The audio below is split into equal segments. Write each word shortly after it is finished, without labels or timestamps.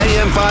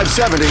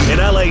570. An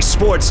LA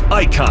sports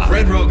icon.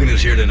 Fred Rogan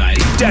is here tonight.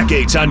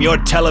 Decades on your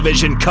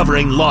television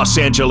covering Los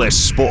Angeles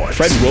sports.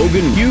 Fred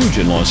Rogan, huge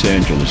in Los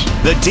Angeles.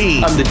 The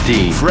Dean. I'm the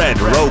Dean. Fred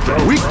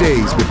Rogan.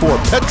 Weekdays before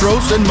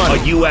Petros and A Money.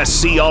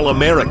 USC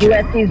All-American.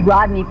 USC's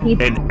Rodney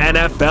Peete. An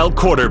NFL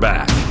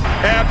quarterback.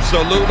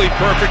 Absolutely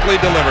perfectly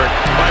delivered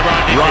by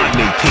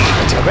Rodney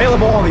Peete.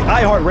 Available on the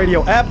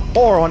iHeartRadio app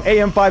or on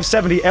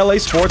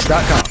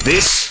AM570LAsports.com.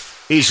 This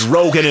is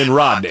Rogan and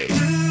Rodney.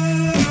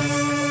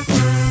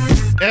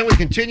 And we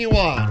continue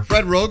on.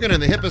 Fred Rogan and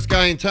the hippest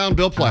guy in town,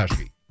 Bill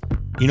Plaschke.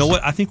 You know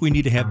what? I think we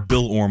need to have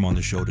Bill Oram on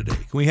the show today.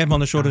 Can we have him on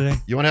the show today?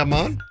 You want to have him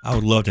on? I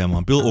would love to have him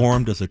on. Bill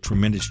Oram does a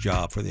tremendous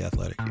job for The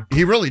Athletic.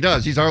 He really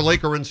does. He's our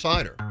Laker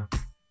insider.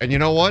 And you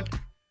know what?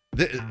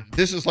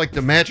 This is like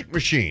the magic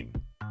machine.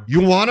 You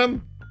want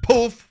him?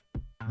 Poof.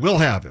 We'll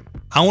have him.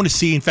 I want to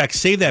see, in fact,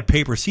 save that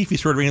paper. See if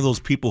he's heard of any of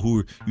those people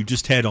who you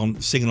just had on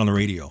singing on the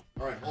radio.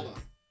 All right, hold on.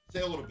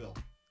 Say hello to Bill.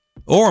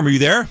 Oram, are you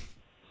there?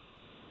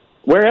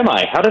 Where am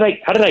I? How did I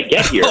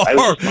get here? I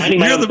was just minding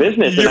my own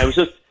business, and I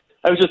just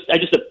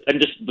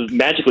was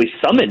magically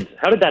summoned.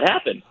 How did that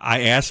happen?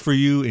 I asked for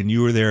you, and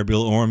you were there,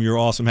 Bill Oram. You're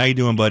awesome. How you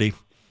doing, buddy?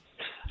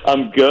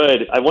 I'm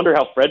good. I wonder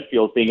how Fred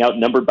feels being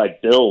outnumbered by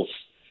bills.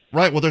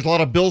 Right. Well, there's a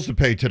lot of bills to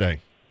pay today.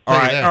 All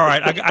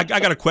right. I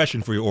got a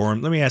question for you,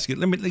 Oram. Let me ask you.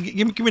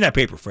 Give me that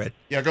paper, Fred.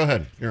 Yeah, go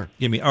ahead. Here.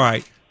 Give me. All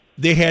right.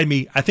 They had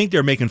me. I think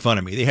they're making fun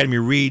of me. They had me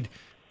read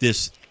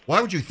this. Why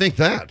would you think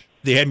that?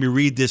 They had me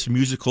read this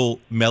musical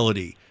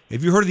melody.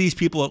 Have you heard of these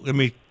people?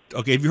 Okay.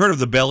 Have you heard of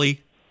The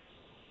Belly?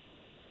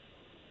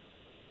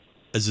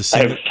 As a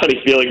singer? I have a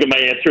funny feeling that my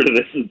answer to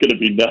this is going to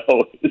be no.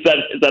 Is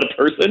that a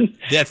person?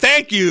 Yeah.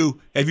 Thank you.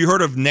 Have you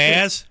heard of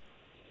Nas?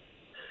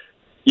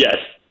 Yes.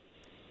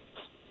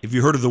 Have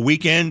you heard of The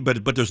Weeknd?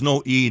 But there's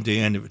no E at the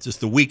end of it. It's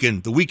just The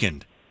Weeknd. The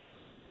Weeknd.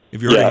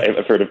 Have you heard of,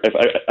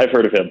 I've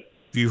heard of him.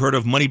 Have you heard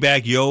of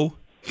Moneybagg Yo?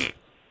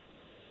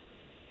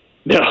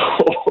 No.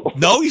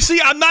 No, you see,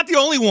 I'm not the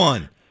only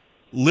one.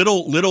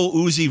 Little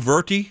Uzi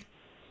Verti.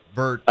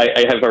 Vert.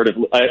 I have heard of.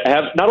 I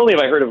have not only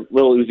have I heard of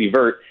Lil Uzi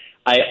Vert.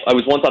 I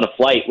was once on a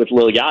flight with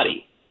Lil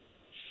Yachty,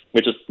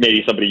 which is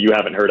maybe somebody you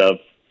haven't heard of.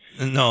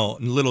 No,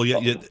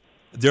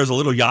 there's a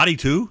Little Yachty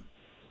too.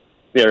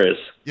 There is.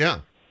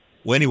 Yeah.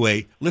 Well,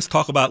 anyway, let's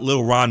talk about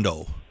Lil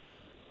Rondo.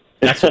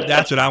 That's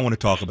what I want to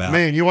talk about.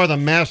 Man, you are the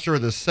master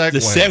of the segue.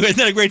 Isn't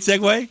that a great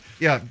segue?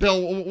 Yeah,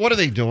 Bill. What are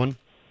they doing?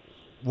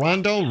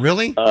 Rondo,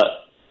 really?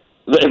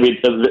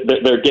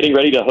 They're getting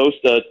ready to host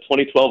a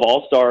 2012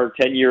 All-Star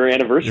 10-year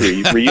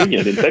anniversary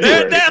reunion in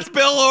February. That's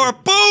Bill Oram.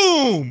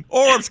 Boom!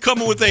 Oram's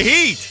coming with the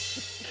heat.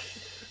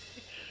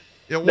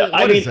 Yeah,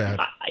 what is that?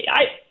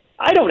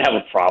 I don't have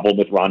a problem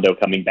with Rondo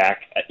coming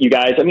back, you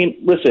guys. I mean,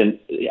 listen,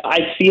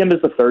 I see him as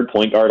the third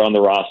point guard on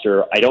the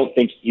roster. I don't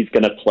think he's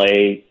going to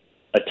play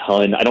a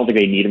ton. I don't think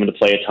they need him to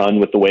play a ton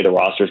with the way the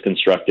roster is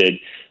constructed.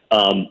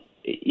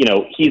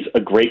 He's a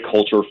great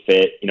culture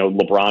fit.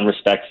 LeBron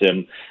respects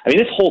him. I mean,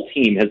 this whole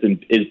team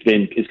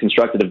is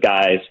constructed of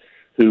guys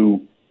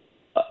who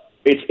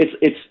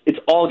it's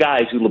all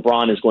guys who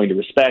LeBron is going to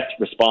respect,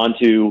 respond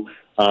to,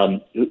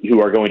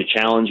 who are going to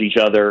challenge each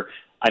other.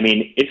 I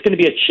mean, it's going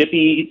to be a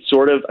chippy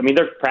sort of. I mean,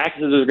 their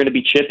practices are going to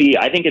be chippy.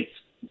 I think it's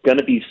going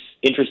to be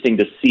interesting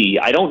to see.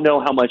 I don't know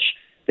how much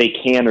they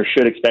can or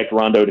should expect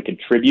Rondo to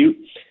contribute.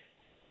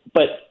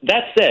 But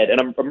that said, and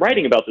I'm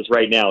writing about this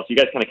right now, so you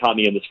guys kind of caught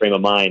me in this frame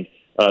of mind.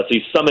 So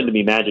you summoned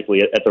me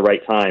magically at the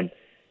right time.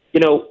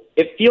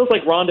 It feels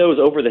like Rondo is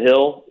over the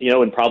hill,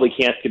 and probably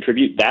can't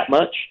contribute that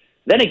much.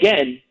 Then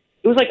again,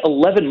 it was like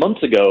 11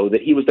 months ago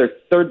that he was their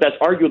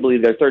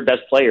arguably their third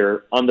best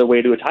player on their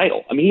way to a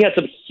title. I mean, he had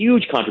some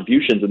huge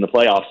contributions in the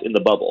playoffs in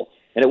the bubble,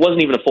 and it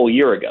wasn't even a full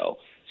year ago.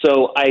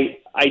 So I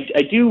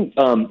do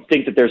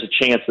think that there's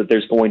a chance that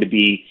there's going to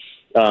be,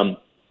 that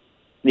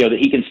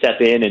he can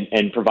step in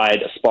and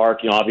provide a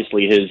spark.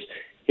 Obviously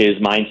his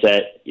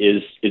mindset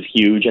is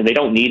huge, and they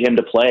don't need him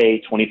to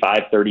play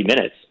 25, 30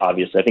 minutes,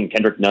 obviously. I think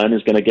Kendrick Nunn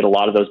is going to get a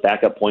lot of those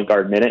backup point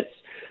guard minutes.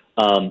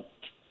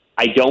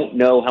 I don't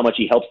know how much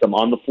he helps them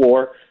on the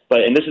floor,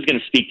 and this is going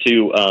to speak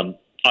to,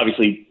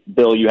 obviously,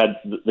 Bill, you had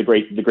the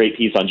great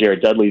piece on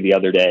Jared Dudley the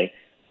other day.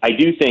 I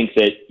do think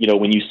that,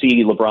 when you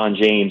see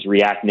LeBron James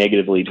react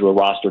negatively to a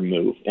roster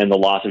move and the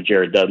loss of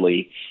Jared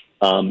Dudley,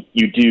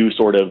 you do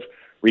sort of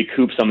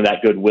recoup some of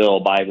that goodwill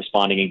by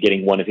responding and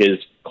getting one of his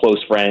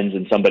close friends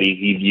and somebody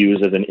he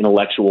views as an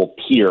intellectual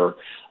peer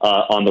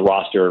on the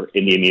roster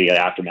in the immediate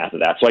aftermath of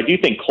that. So I do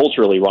think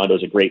culturally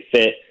Rondo's a great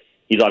fit.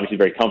 He's obviously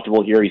very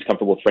comfortable here. He's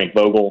comfortable with Frank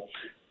Vogel.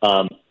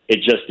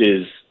 It just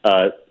is,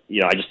 I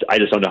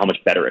just don't know how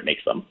much better it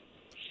makes them.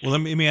 Well, let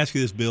me ask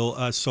you this,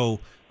 Bill.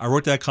 So I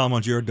wrote that column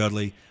on Jared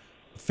Dudley.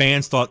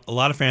 A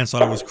lot of fans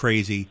thought it was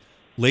crazy.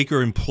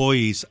 Laker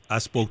employees I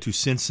spoke to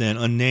since then,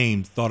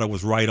 unnamed, thought I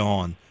was right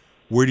on.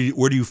 Where do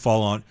you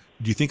fall on?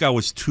 Do you think I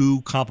was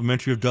too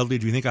complimentary of Dudley?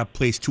 Do you think I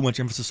placed too much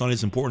emphasis on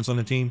his importance on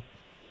the team?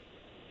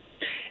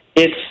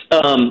 It's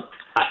I'm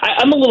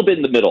a little bit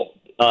in the middle.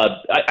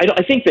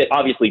 I think that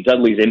obviously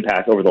Dudley's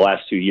impact over the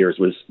last 2 years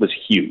was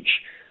huge.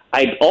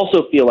 I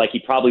also feel like he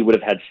probably would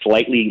have had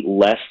slightly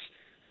less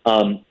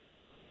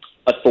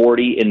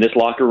authority in this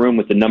locker room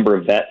with the number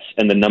of vets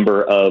and the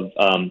number of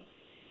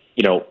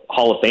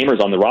Hall of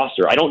Famers on the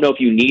roster. I don't know if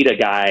you need a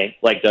guy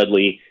like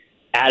Dudley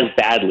as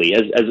badly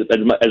as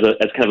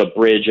kind of a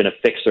bridge and a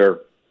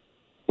fixer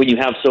when you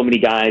have so many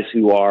guys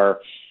who are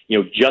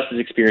just as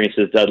experienced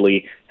as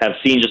Dudley, have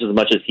seen just as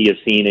much as he has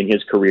seen in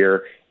his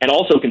career, and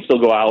also can still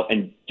go out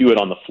and do it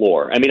on the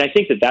floor. I mean, I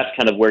think that's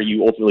kind of where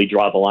you ultimately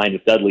draw the line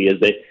with Dudley, is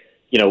that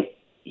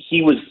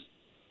he was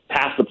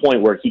past the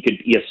point where he could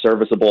be a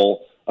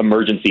serviceable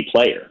emergency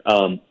player.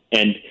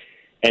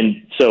 And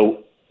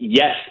so,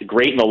 yes,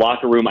 great in the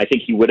locker room. I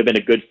think he would have been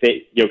a good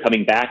fit,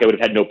 coming back. I would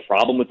have had no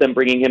problem with them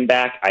bringing him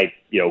back. I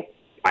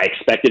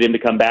expected him to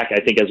come back, I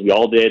think, as we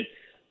all did.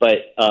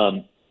 But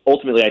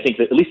ultimately, I think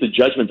that at least the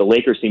judgment the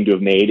Lakers seem to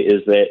have made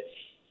is that,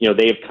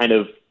 they have kind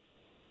of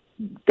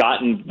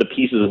gotten the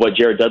pieces of what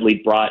Jared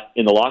Dudley brought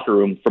in the locker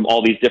room from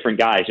all these different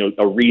guys,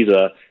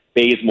 Ariza,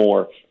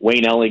 Bazemore,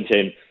 Wayne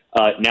Ellington,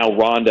 now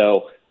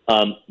Rondo.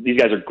 These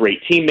guys are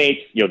great teammates.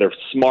 They're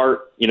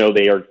smart.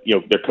 They are,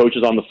 they're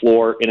coaches on the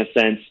floor in a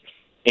sense.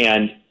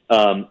 And,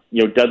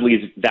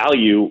 Dudley's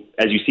value,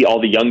 as you see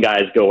all the young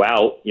guys go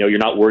out, you're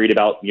not worried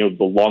about, the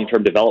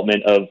long-term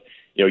development of,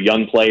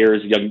 young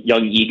players,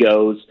 young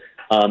egos.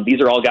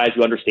 These are all guys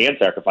who understand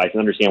sacrifice and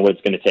understand what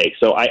it's going to take.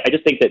 So I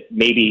just think that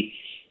maybe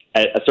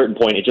at a certain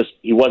point,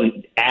 he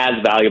wasn't as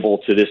valuable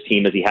to this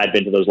team as he had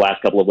been to those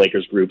last couple of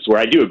Lakers groups, where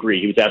I do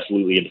agree he was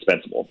absolutely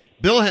indispensable.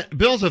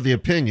 Bill's of the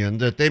opinion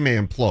that they may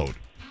implode.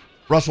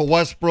 Russell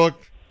Westbrook,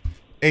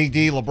 AD,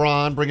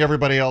 LeBron, bring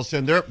everybody else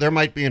in. There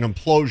might be an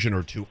implosion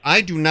or two.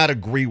 I do not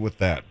agree with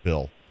that,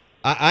 Bill.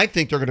 I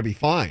think they're going to be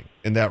fine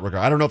in that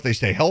regard. I don't know if they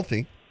stay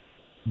healthy,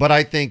 but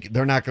I think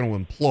they're not going to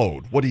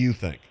implode. What do you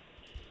think?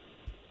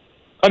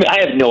 I mean,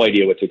 I have no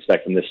idea what to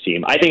expect from this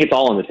team. I think it's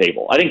all on the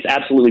table. I think it's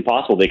absolutely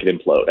possible they could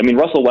implode. I mean,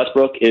 Russell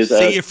Westbrook is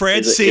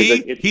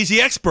he's the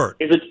expert.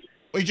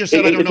 He just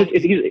said, I don't know.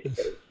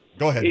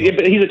 Go ahead.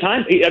 But he's a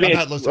time. I mean,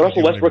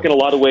 Russell Westbrook in a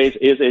lot of ways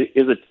is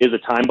a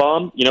time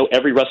bomb.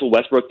 Every Russell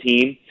Westbrook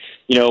team,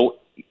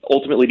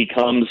 ultimately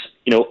becomes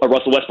a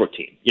Russell Westbrook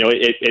team.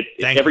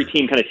 Every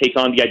team kind of takes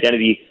on the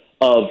identity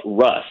of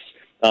Russ.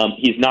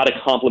 He's not a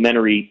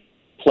complementary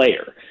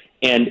player,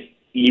 and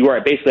you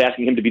are basically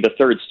asking him to be the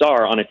third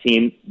star on a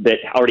team that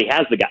already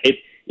has the guy. It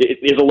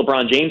is a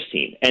LeBron James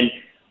team, and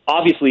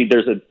obviously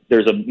there's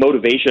a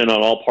motivation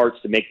on all parts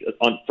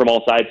from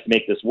all sides to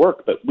make this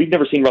work. But we've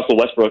never seen Russell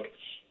Westbrook,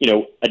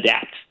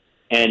 adapt,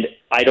 and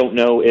I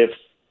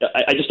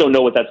just don't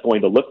know what that's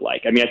going to look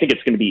like. I mean, I think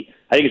it's going to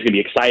be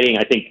exciting.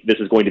 I think this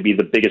is going to be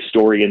the biggest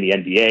story in the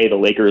NBA. The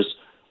Lakers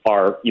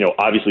are,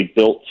 obviously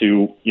built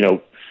to,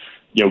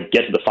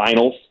 get to the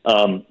finals.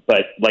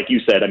 But like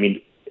you said, I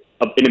mean,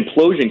 an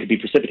implosion could be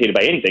precipitated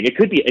by anything. It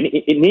could be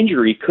an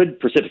injury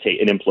could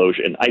precipitate an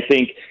implosion. I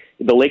think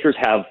the Lakers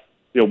have,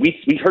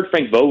 we heard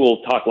Frank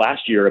Vogel talk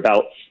last year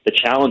about the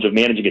challenge of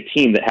managing a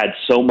team that had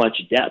so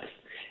much depth.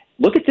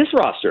 Look at this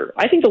roster.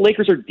 I think the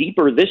Lakers are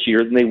deeper this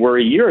year than they were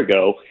a year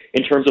ago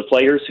in terms of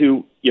players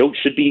who,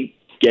 should be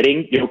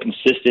getting,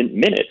 consistent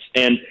minutes.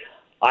 And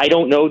I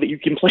don't know that you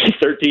can play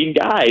 13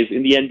 guys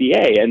in the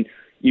NBA. And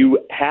you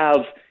have,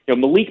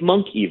 Malik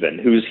Monk even,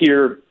 who's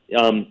here,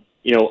 on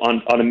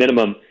a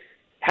minimum,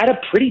 had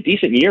a pretty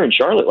decent year in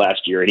Charlotte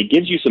last year, and he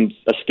gives you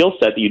a skill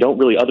set that you don't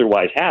really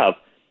otherwise have.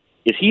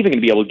 Is he even going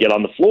to be able to get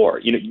on the floor?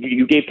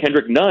 You gave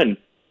Kendrick Nunn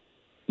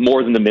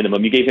more than the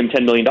minimum. You gave him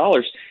 $10 million.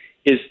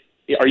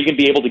 Are you going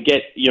to be able to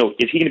get,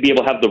 is he going to be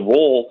able to have the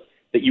role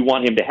that you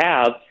want him to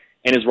have?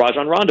 And is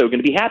Rajon Rondo going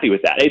to be happy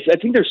with that? I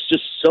think there's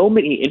just so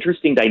many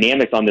interesting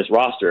dynamics on this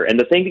roster. And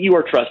the thing that you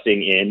are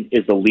trusting in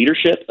is the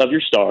leadership of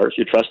your stars.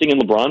 You're trusting in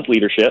LeBron's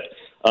leadership,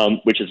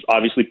 which is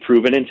obviously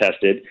proven and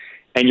tested.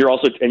 And you're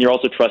also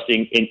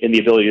trusting in the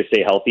ability to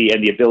stay healthy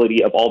and the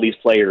ability of all these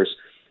players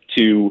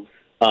to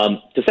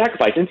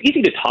sacrifice. And it's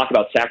easy to talk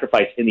about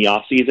sacrifice in the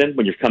off season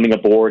when you're coming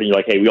aboard and you're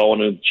like, hey, we all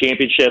want a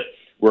championship.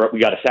 We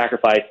got to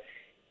sacrifice.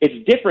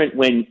 It's different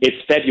when it's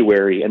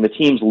February and the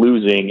team's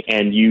losing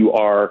and you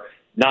are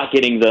not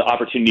getting the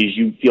opportunities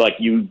you feel like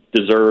you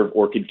deserve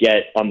or could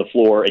get on the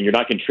floor, and you're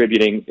not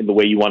contributing in the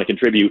way you want to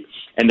contribute,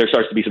 and there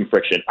starts to be some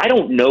friction. I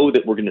don't know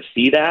that we're going to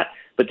see that,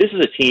 but this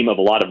is a team of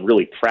a lot of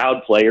really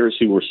proud players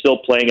who were still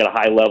playing at a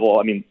high level.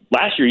 I mean,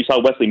 last year you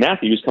saw Wesley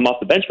Matthews come off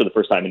the bench for the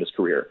first time in his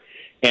career,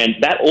 and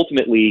that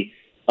ultimately,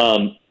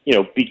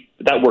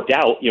 that worked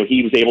out.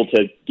 He was able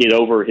to get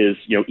over his,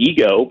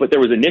 ego, but there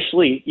was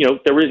initially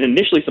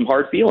some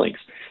hard feelings,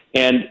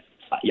 and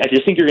I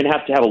just think you're going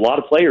to have a lot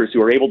of players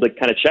who are able to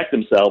kind of check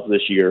themselves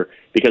this year,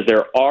 because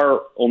there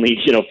are only,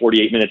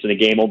 48 minutes in a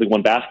game, only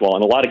one basketball,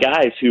 and a lot of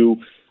guys who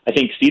I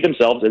think see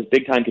themselves as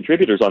big-time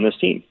contributors on this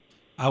team.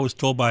 I was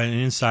told by an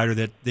insider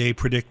that they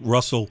predict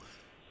Russell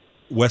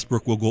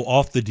Westbrook will go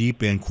off the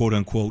deep end, quote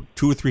unquote,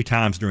 2 or 3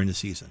 times during the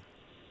season.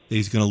 That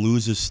he's going to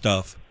lose his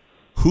stuff.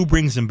 Who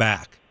brings him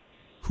back?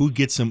 Who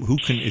gets him? Who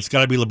can? It's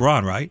got to be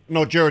LeBron, right?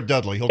 No, Jared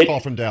Dudley. He'll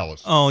call from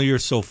Dallas. Oh, you're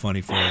so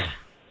funny, Fred.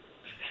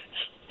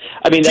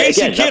 I mean,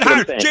 Jason again, Kidd that's what I'm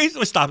hired saying.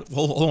 Jason. Stop.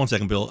 Hold on a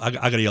second, Bill. I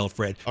got to yell at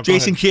Fred. Go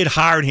Jason ahead. Kidd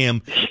hired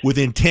him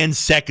within 10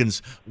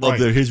 seconds of Right.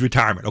 his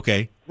retirement.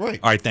 Okay. Right.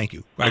 All right. Thank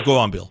you. All right. Go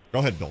on, Bill. Go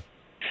ahead, Bill.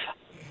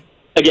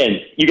 Again,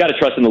 you got to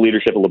trust in the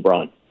leadership of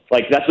LeBron.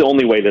 Like, that's the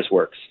only way this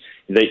works.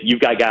 That you've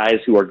got guys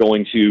who are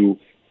going to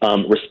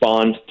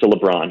respond to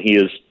LeBron. He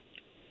is,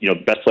 the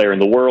best player in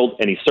the world,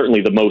 and he's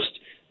certainly the most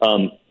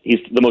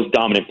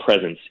dominant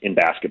presence in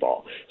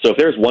basketball. So if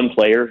there's one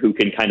player who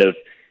can kind of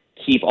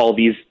keep all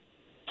these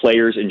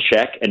players in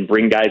check and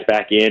bring guys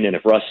back in, and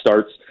if Russ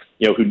starts,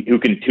 who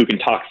can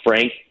talk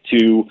Frank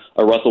to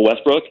a Russell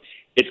Westbrook,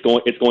 it's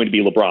going to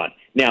be LeBron.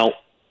 Now,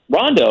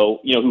 Rondo,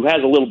 who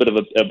has a little bit of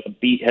a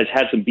beef, has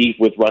had some beef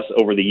with Russ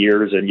over the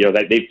years, and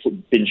that they've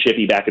been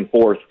chippy back and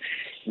forth.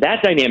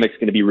 That dynamic's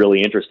going to be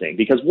really interesting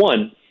because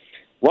one,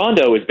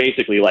 Rondo is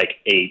basically like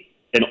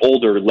an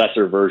older,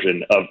 lesser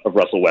version of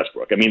Russell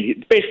Westbrook. I mean,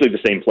 he's basically the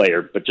same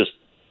player, but just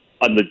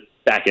on the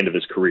back end of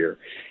his career.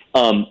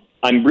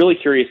 I'm really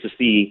curious to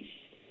see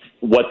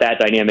what that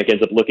dynamic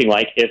ends up looking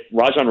like if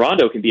Rajon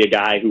Rondo can be a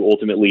guy who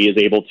ultimately is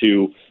able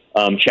to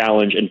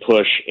challenge and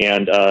push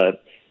and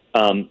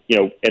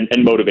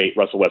motivate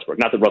Russell Westbrook.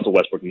 Not that Russell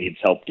Westbrook needs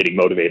help getting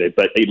motivated,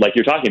 but like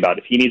you're talking about,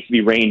 if he needs to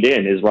be reined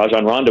in, is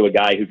Rajon Rondo a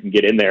guy who can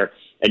get in there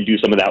and do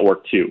some of that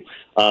work too?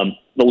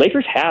 The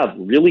Lakers have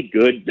really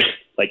good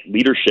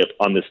leadership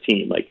on this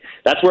team.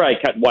 That's why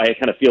I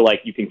kind of feel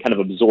like you can kind of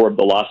absorb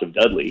the loss of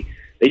Dudley.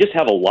 They just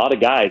have a lot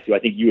of guys who I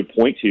think you would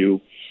point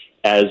to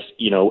as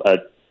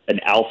an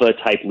alpha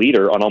type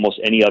leader on almost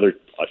any other.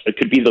 It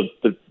could be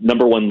the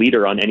number one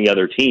leader on any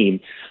other team.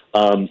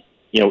 In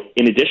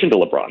addition to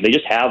LeBron, they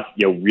just have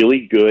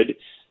really good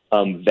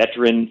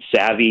veteran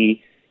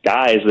savvy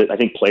guys that I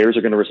think players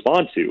are going to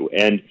respond to,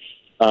 and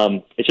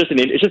it's just an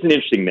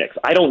interesting mix.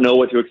 I don't know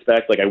what to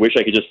expect. I wish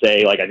I could just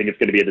say I think it's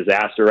going to be a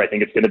disaster. I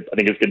think it's going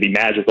to be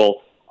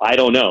magical. I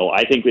don't know.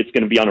 I think it's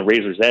going to be on a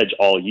razor's edge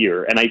all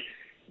year. And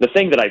the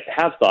thing that I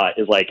have thought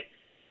is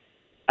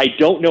I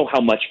don't know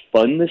how much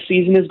fun this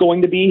season is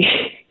going to be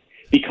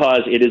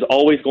because it is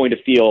always going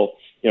to feel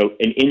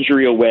an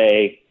injury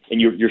away.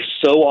 And you're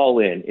so all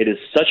in. It is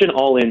such an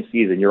all-in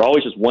season. You're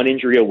always just one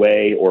injury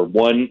away or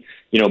one,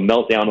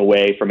 meltdown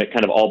away from it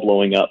kind of all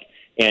blowing up.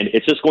 And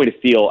it's just going to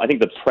feel, I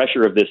think the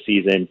pressure of this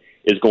season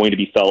is going to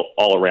be felt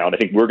all around. I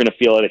think we're going to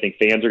feel it. I think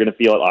fans are going to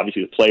feel it.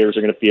 Obviously, the players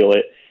are going to feel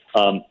it.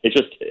 It's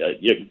just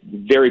a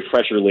very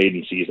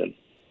pressure-laden season.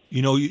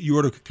 You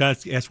wrote can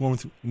I ask one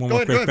more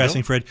ahead,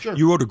 fascinating, Fred? Sure.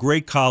 You wrote a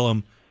great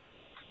column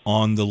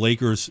on the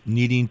Lakers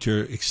needing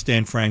to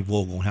extend Frank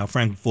Vogel and how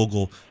Frank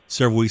Vogel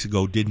several weeks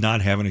ago did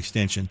not have an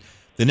extension.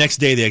 The next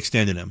day they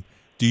extended him.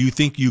 Do you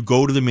think you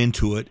go to them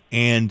into it?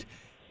 And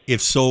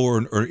if so,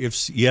 or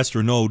if yes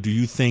or no, do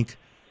you think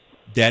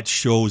that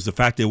shows the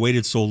fact they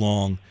waited so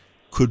long?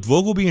 Could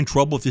Vogel be in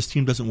trouble if this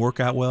team doesn't work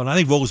out well? And I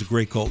think Vogel's a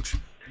great coach,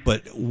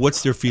 but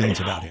what's their feelings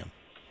about him?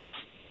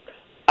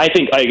 I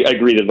think I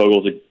agree that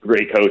Vogel's a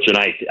great coach, and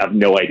I have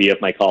no idea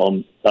if my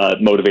column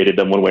motivated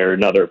them one way or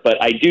another.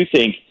 But I do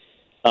think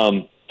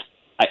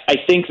I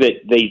think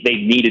that they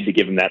needed to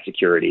give him that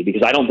security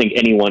because I don't think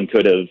anyone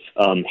could have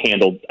I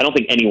don't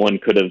think anyone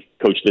could have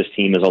coached this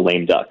team as a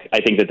lame duck. I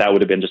think that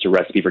would have been just a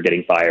recipe for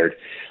getting fired.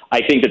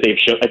 I think that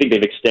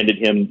they've extended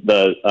him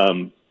the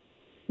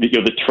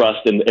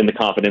trust and the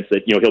confidence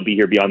that he'll be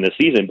here beyond this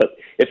season. But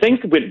if things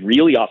went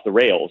really off the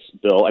rails,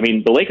 Bill, I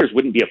mean the Lakers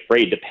wouldn't be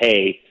afraid to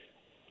pay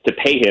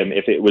him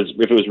if it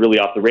was really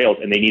off the rails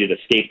and they needed a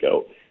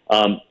scapegoat.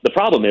 The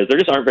problem is there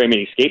just aren't very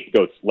many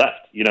scapegoats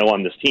left,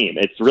 on this team.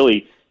 It's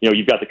really,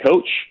 you've got the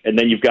coach and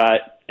then you've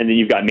got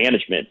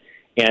management.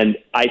 And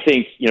I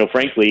think,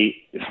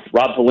 frankly,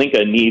 Rob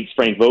Pelinka needs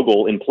Frank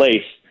Vogel in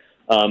place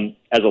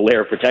as a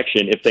layer of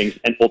protection if things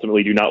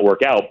ultimately do not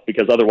work out,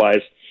 because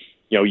otherwise,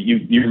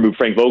 you remove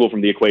Frank Vogel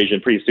from the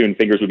equation, pretty soon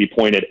fingers would be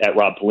pointed at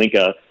Rob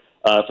Pelinka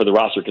for the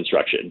roster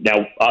construction.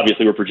 Now,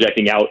 obviously, we're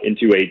projecting out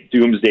into a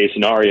doomsday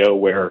scenario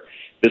where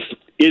this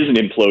is an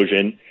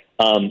implosion.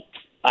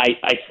 I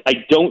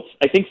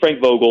think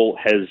Frank Vogel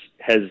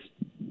has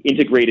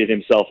integrated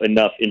himself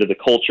enough into the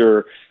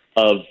culture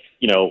of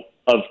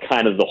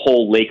kind of the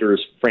whole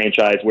Lakers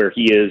franchise where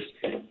he is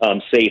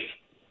safe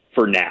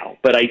for now.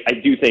 But I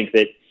do think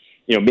that,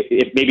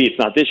 if maybe it's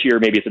not this year,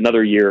 maybe it's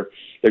another year,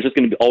 there's just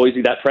going to always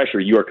be that pressure.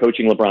 You are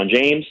coaching LeBron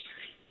James,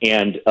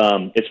 and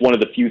it's one of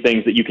the few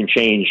things that you can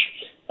change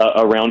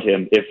around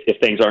him if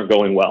things aren't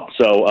going well.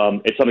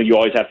 So it's something you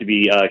always have to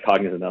be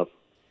cognizant of.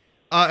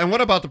 And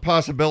what about the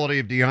possibility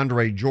of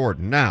DeAndre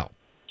Jordan? Now,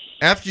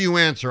 after you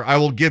answer, I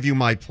will give you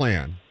my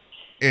plan,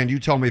 and you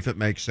tell me if it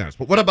makes sense.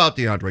 But what about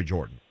DeAndre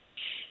Jordan?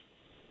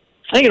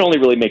 I think it only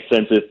really makes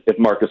sense if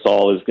Marc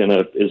Gasol is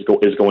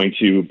going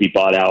to be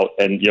bought out.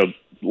 And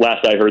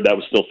last I heard that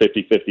was still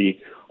 50-50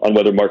 on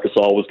whether Marc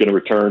Gasol was going to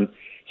return.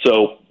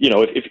 So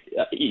if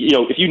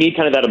you need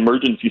kind of that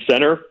emergency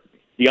center,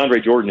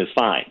 DeAndre Jordan is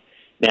fine.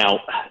 Now,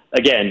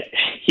 again,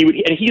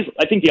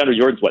 I think DeAndre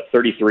Jordan's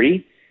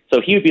 33. So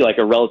he would be like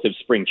a relative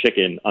spring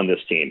chicken on this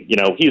team.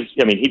 He's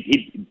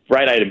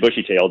bright-eyed and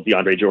bushy-tailed,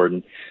 DeAndre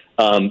Jordan,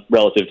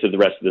 relative to the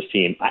rest of this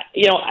team. I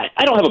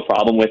don't have a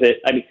problem with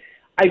it. I mean,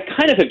 I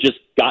kind of have just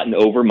gotten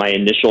over my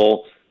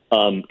initial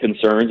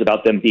concerns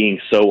about them being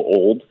so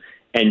old,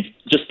 and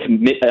just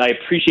I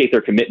appreciate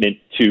their commitment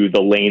to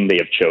the lane they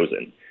have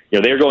chosen.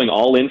 They're going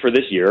all in for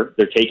this year.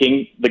 They're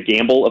taking the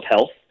gamble of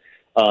health,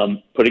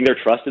 putting their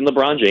trust in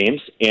LeBron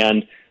James,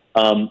 and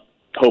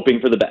hoping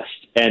for the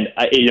best. And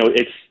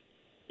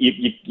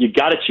you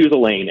got to choose a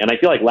lane. And I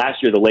feel like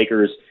last year the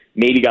Lakers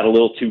maybe got a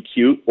little too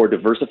cute or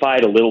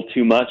diversified a little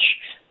too much,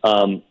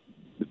 and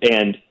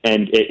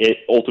it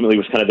ultimately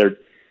was kind of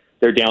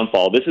their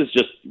downfall. This is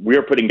just,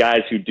 we're putting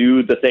guys who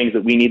do the things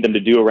that we need them to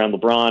do around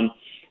LeBron,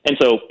 and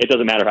so it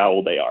doesn't matter how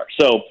old they are.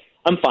 So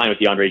I'm fine with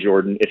DeAndre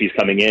Jordan if he's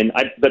coming in,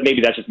 but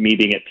maybe that's just me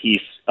being at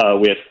peace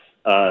with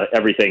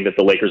everything that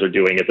the Lakers are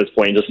doing at this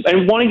point,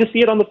 and wanting to see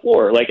it on the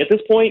floor. Like at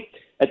this point,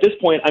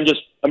 I'm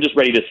just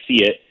ready to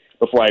see it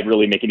before I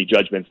really make any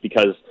judgments,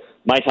 because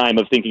my time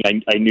of thinking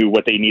I knew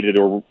what they needed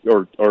or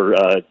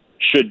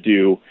should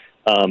do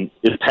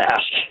is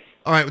past.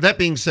 All right, with that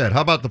being said,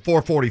 how about the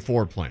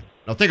 444 plan?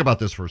 Now think about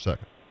this for a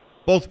second.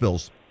 Both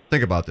bills,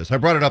 think about this. I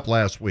brought it up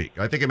last week.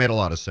 I think it made a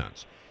lot of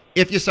sense.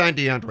 If you sign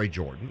DeAndre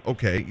Jordan,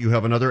 okay, you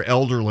have another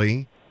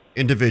elderly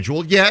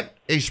individual, yet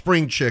a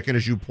spring chicken,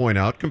 as you point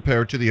out,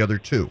 compared to the other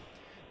two.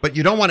 But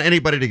you don't want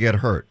anybody to get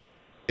hurt.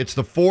 It's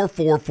the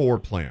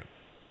 4-4-4 plan.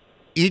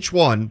 Each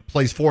one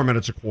plays 4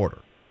 minutes a quarter.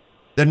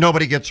 Then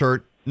nobody gets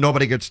hurt,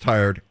 nobody gets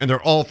tired, and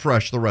they're all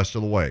fresh the rest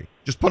of the way.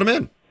 Just put them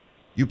in.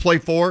 You play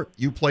 4,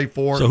 you play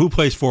 4. So who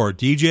plays 4?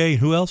 DJ and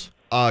who else?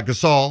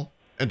 Gasol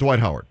and Dwight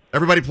Howard.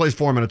 Everybody plays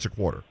 4 minutes a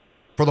quarter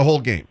for the whole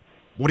game.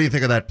 What do you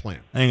think of that plan?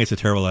 I think it's a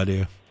terrible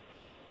idea.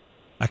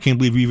 I can't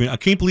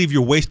believe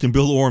you're wasting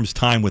Bill Oram's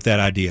time with that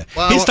idea.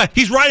 Well,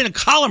 he's writing a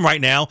column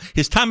right now.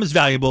 His time is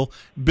valuable.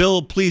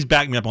 Bill, please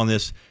back me up on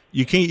this.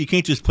 You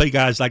can't just play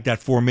guys like that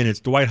 4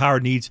 minutes. Dwight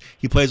Howard he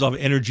plays off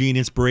energy and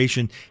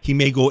inspiration. He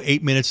may go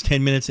 8 minutes,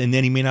 10 minutes, and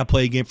then he may not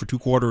play again for 2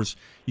 quarters.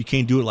 You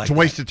can't do it like that. It's a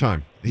waste of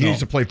time. He needs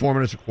to play 4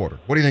 minutes a quarter.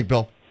 What do you think,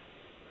 Bill?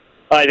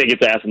 I think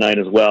it's asinine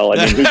as well.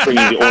 I mean, who's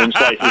bringing the orange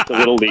slices to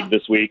Little League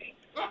this week?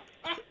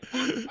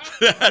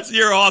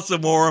 You're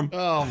awesome, Oram.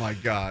 Oh my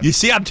God! You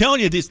see, I'm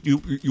telling you this. You're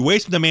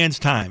wasting the man's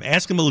time.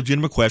 Ask him a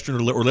legitimate question,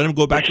 or let him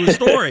go back to his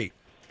story.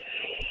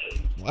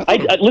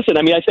 Listen.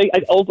 I mean,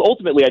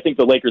 ultimately, I think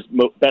the Lakers'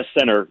 best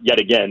center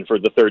yet again for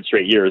the third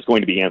straight year is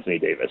going to be Anthony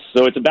Davis.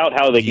 So it's about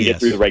how they can get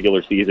through the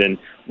regular season,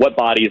 what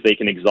bodies they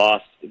can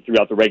exhaust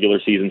throughout the regular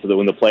season, so that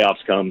when the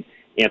playoffs come,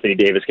 Anthony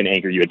Davis can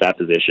anchor you at that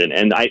position.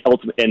 And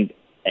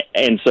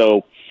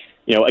so.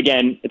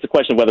 Again, it's a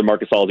question of whether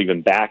Marc Gasol is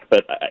even back.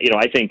 But,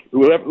 I think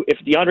if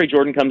DeAndre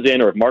Jordan comes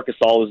in, or if Marc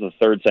Gasol is the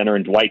third center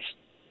and Dwight's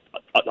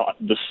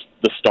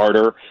the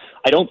starter,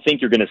 I don't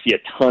think you're going to see a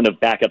ton of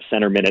backup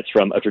center minutes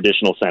from a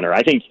traditional center.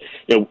 I think,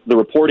 the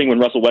reporting when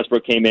Russell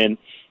Westbrook came in,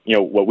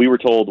 what we were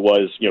told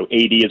was,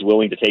 AD is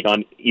willing to take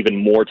on even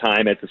more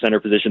time at the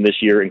center position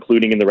this year,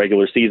 including in the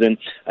regular season.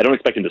 I don't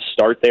expect him to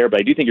start there, but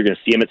I do think you're going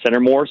to see him at center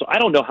more. So I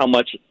don't know how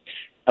much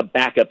a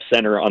backup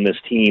center on this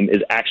team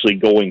is actually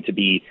going to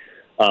be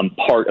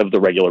part of the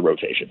regular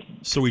rotation.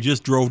 So we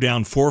just drove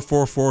down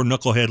 444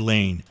 Knucklehead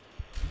Lane.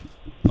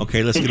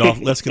 Okay, let's get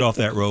off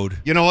that road.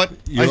 You know what?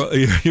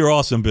 You're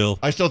awesome, Bill.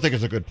 I still think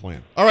it's a good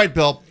plan. All right,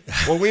 Bill.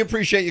 Well, we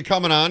appreciate you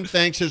coming on.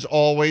 Thanks as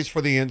always for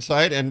the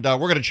insight, and we're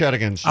going to chat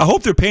again soon. I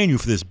hope they're paying you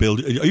for this, Bill.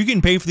 Are you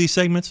getting paid for these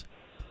segments?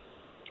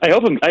 I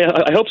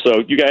hope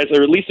so. You guys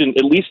are at least in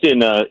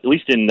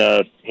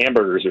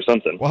hamburgers or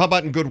something. Well, how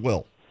about in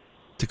goodwill?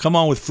 To come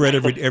on with Fred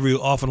every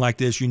often like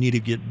this, you need to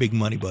get big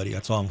money, buddy.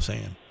 That's all I'm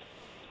saying.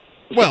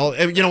 Well,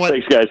 you know what?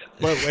 Thanks, guys.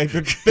 Well,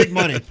 big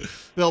money.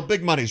 Bill,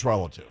 big money's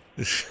relative.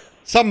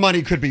 Some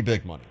money could be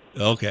big money.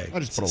 Okay. I'll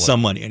just put some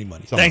money, any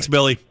money. Thanks,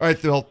 Billy. All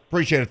right, Bill.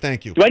 Appreciate it.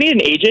 Thank you. Do I need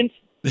an agent?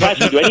 Do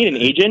I need an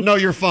agent? No,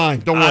 you're fine.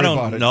 Don't worry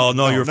about it.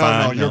 No, you're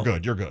fine. No, you're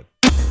good. You're good.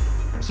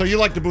 So you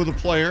like to boo the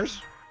players?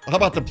 How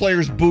about the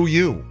players boo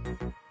you?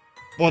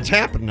 Well, it's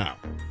happened now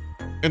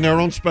in their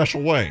own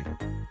special way.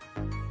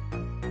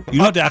 You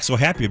don't have to act so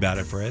happy about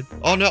it, Fred.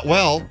 Oh, no.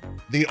 Well,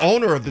 the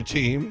owner of the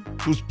team,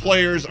 whose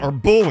players are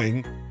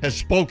booing, has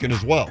spoken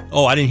as well.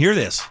 Oh, I didn't hear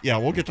this. Yeah,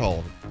 we'll get to all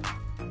of it.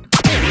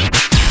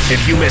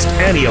 If you missed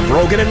any of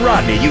Rogan and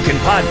Rodney, you can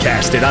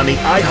podcast it on the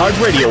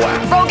iHeartRadio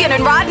app. Rogan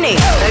and Rodney.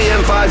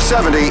 AM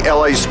 570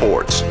 LA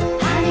Sports.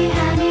 Honey,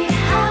 honey,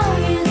 how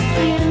you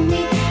thrill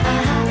me.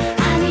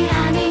 Honey,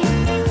 honey.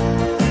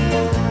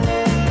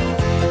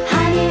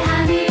 Honey,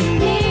 honey,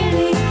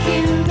 nearly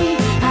killed me.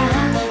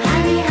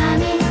 Honey,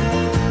 honey.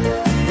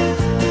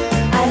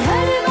 I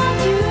heard about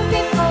you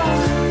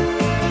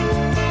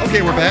before.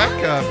 Okay, we're back.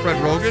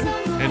 Fred Rogan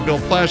and Bill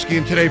Plaschke,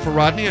 and today for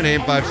Rodney on AM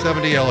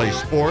 570 LA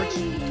Sports.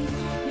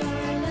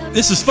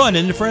 This is fun,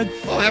 isn't it, Fred?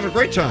 Oh, having a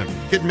great time.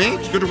 Kidding me?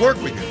 It's good to work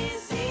with you.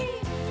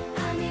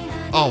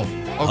 Oh,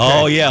 okay.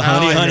 Oh, yeah,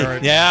 honey, Now I hear honey.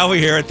 it. Yeah, we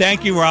hear it.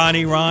 Thank you,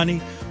 Ronnie.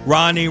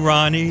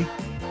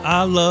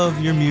 I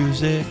love your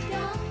music.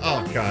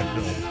 Oh, God,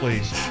 Bill,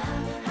 please.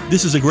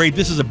 This is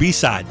a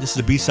B-side. This is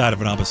a B-side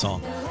of an ABBA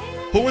song.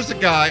 Who was the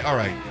guy? All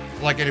right,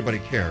 like anybody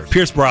cares.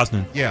 Pierce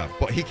Brosnan. Yeah,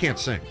 but he can't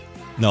sing.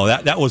 No,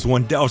 that was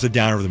one. That was a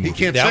downer of the movie.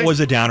 can't That sing? was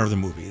a downer of the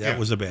movie. That Yeah.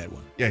 was a bad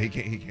one. Yeah, he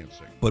can't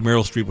sing. But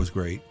Meryl Streep was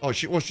great. Oh,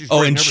 she's great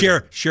Oh, in and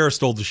everything. Cher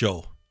stole the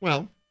show.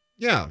 Well,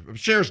 yeah,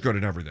 Cher's good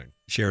at everything.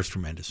 Cher's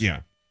tremendous.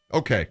 Yeah.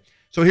 Okay.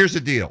 So here's the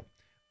deal.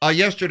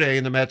 Yesterday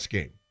in the Mets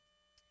game,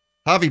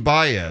 Javi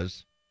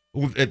Baez,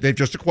 who they've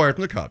just acquired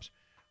from the Cubs,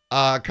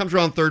 comes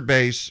around third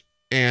base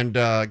and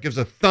gives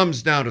a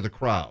thumbs down to the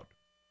crowd.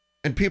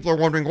 And people are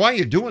wondering, why are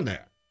you doing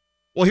that?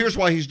 Well, here's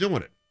why he's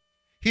doing it.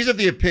 He's of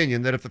the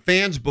opinion that if the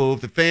fans boo,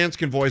 if the fans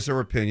can voice their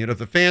opinion, if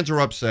the fans are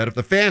upset, if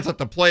the fans let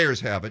the players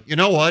have it, you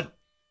know what?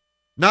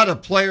 Now the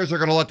players are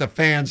going to let the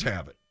fans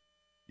have it.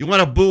 You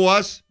want to boo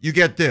us? You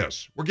get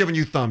this. We're giving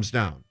you thumbs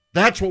down.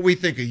 That's what we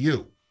think of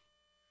you.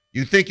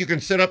 You think you can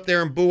sit up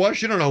there and boo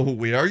us? You don't know who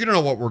we are. You don't know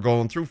what we're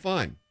going through.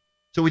 Fine.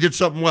 So we did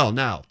something well.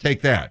 Now,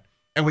 take that.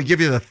 And we give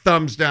you the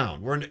thumbs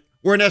down.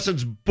 We're in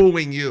essence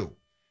booing you.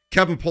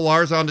 Kevin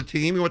Pillar's on the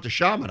team. He went to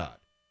Chaminade.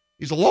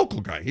 He's a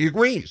local guy. He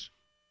agrees.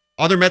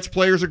 Other Mets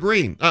players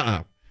agree.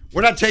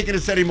 We're not taking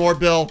this anymore,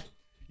 Bill.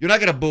 You're not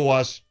going to boo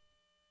us.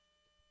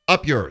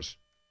 Up yours.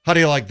 How do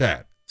you like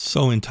that?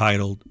 So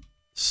entitled,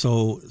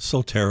 so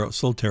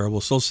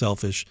terrible, so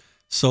selfish,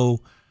 so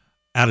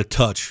out of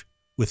touch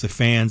with the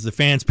fans. The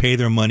fans pay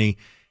their money,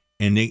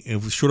 and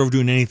if short of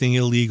doing anything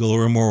illegal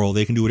or immoral,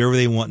 they can do whatever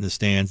they want in the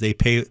stands. They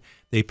pay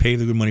the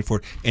good money for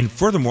it. And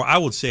furthermore, I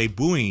would say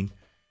booing.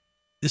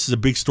 This is a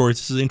big story.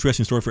 This is an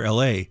interesting story for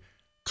LA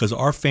because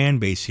our fan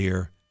base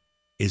here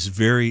is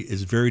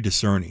very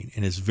discerning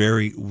and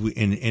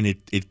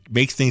it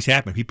makes things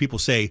happen. People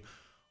say,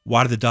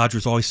 why do the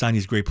Dodgers always sign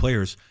these great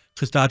players?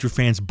 Because Dodger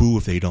fans boo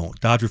if they don't.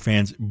 Dodger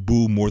fans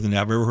boo more than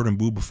I've ever heard them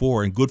boo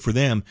before, and good for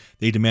them.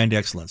 They demand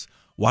excellence.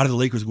 Why do the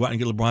Lakers go out and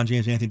get LeBron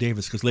James and Anthony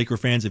Davis? Because Laker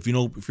fans, if you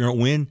don't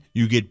win,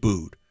 you get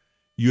booed.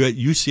 You at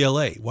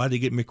UCLA, why did they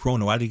get Mick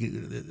Cronin? Why did they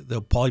get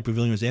the Pauley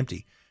Pavilion was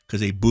empty? Because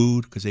they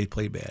booed, because they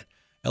played bad.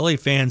 LA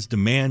fans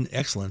demand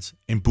excellence,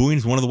 and booing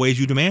is one of the ways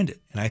you demand it.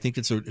 And I think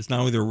it's not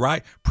only their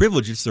right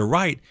privilege, it's their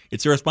right,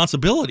 it's their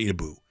responsibility to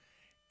boo.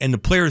 And the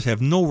players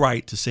have no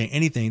right to say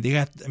anything. They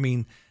have. I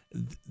mean,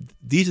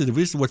 this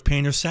is what's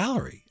paying their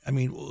salary. I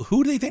mean,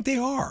 who do they think they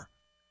are?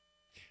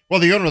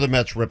 Well, the owner of the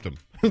Mets ripped him.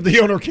 The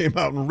owner came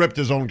out and ripped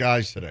his own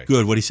guys today.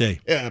 Good. What'd he say?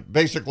 Yeah,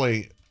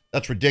 basically,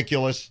 that's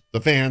ridiculous.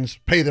 The fans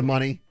pay the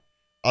money.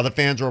 The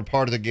fans are a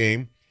part of the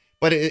game.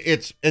 But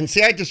and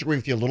see, I disagree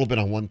with you a little bit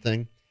on one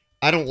thing.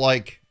 I don't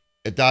like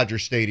at Dodger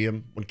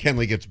Stadium when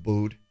Kenley gets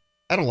booed.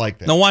 I don't like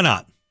that. No, why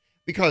not?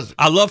 Because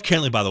I love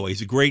Kenley, by the way.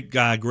 He's a great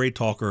guy, great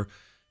talker,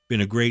 been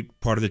a great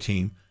part of the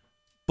team.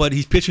 But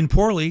he's pitching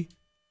poorly.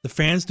 The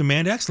fans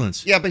demand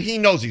excellence. Yeah, but he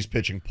knows he's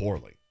pitching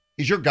poorly.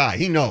 He's your guy.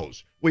 He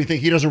knows. What, do you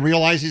think he doesn't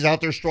realize he's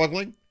out there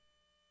struggling?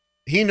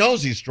 He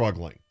knows he's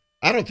struggling.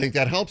 I don't think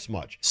that helps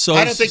much. So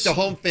I don't think the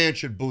home fans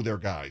should boo their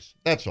guys.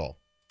 That's all.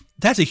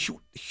 That's a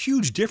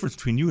huge difference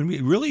between you and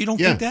me. Really? You don't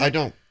think that? I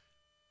don't.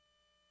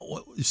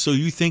 So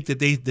you think that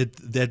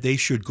they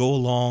should go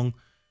along,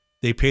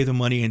 they pay the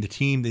money, and the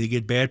team, they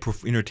get bad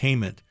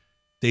entertainment,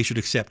 they should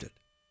accept it.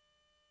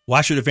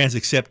 Why should the fans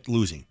accept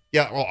losing?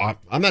 Yeah, well,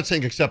 I'm not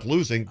saying accept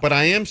losing, but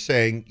I am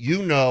saying your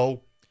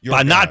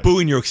By guys. not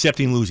booing, you're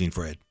accepting losing,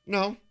 Fred.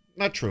 No,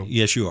 not true.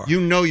 Yes, you are. You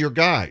know your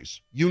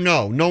guys. You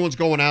know no one's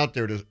going out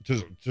there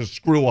to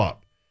screw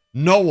up.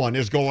 No one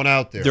is going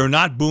out there. They're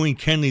not booing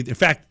Kenley. In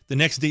fact, the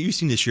next day, you've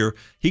seen this year,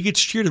 he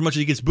gets cheered as much as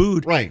he gets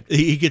booed. Right.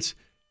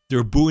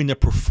 They're booing the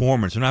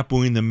performance. They're not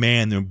booing the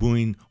man. They're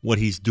booing what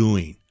he's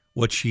doing,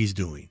 what she's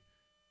doing.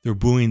 They're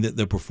booing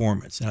the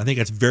performance. And I think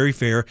that's very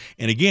fair.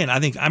 And again, I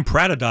think I'm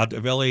proud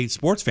of LA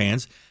sports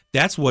fans.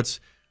 That's what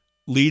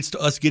leads to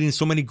us getting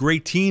so many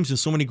great teams and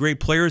so many great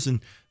players.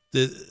 And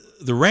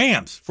the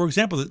Rams, for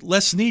example,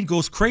 Les Snead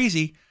goes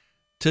crazy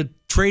to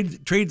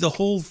trade the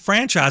whole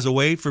franchise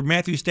away for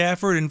Matthew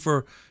Stafford and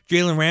for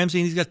Jalen Ramsey.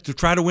 And he's got to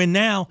try to win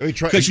now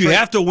because you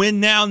have to win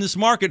now in this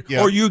market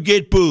or you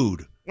get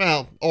booed.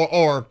 Well,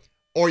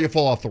 or you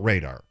fall off the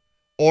radar,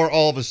 or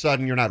all of a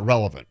sudden you're not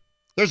relevant.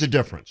 There's a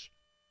difference.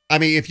 I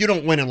mean, if you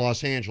don't win in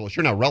Los Angeles,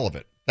 you're not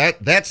relevant.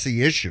 That's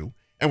the issue.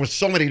 And with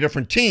so many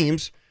different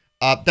teams,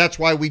 that's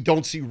why we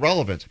don't see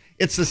relevance.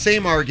 It's the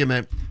same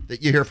argument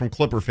that you hear from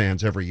Clipper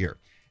fans every year.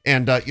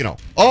 And,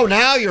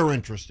 now you're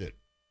interested.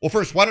 Well,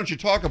 first, why don't you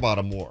talk about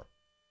them more?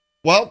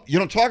 Well, you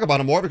don't talk about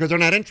them more because they're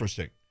not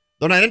interesting.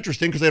 They're not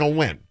interesting because they don't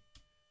win.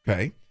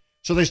 Okay?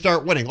 So they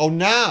start winning. Oh,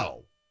 now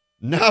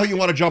you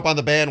want to jump on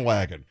the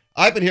bandwagon.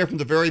 I've been here from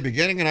the very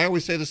beginning, and I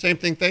always say the same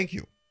thing. Thank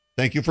you.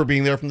 Thank you for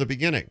being there from the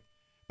beginning.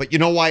 But you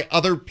know why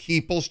other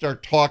people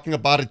start talking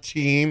about a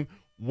team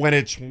when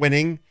it's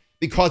winning?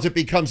 Because it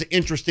becomes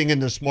interesting in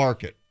this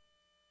market.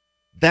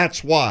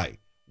 That's why.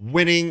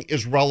 Winning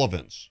is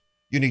relevance.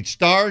 You need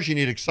stars, you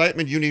need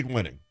excitement, you need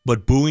winning.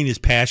 But booing is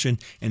passion,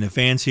 and the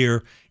fans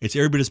here, it's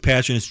every bit as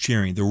passionate as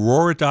cheering. The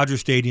roar at Dodger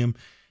Stadium,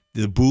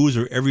 the boos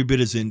are every bit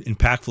as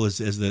impactful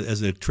as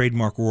the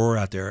trademark roar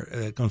out there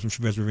that comes from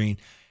Chavez Ravine.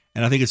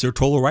 And I think it's their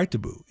total right to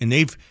boo. And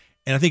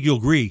I think you'll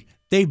agree,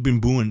 they've been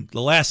booing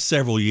the last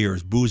several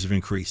years. Boos have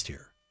increased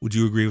here. Would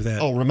you agree with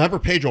that? Oh, remember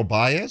Pedro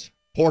Baez?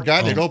 Poor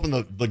guy. They'd open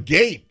the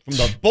gate from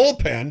the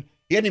bullpen.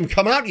 He hadn't even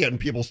come out yet, and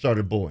people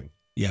started booing.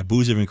 Yeah,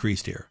 boos have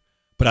increased here.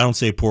 But I don't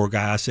say poor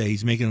guy. I say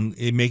he's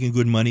making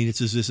good money.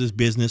 This is his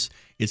business.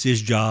 It's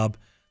his job.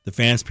 The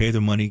fans pay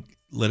their money.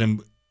 Let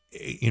him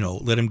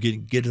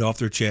get it off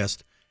their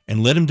chest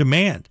and let him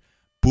demand.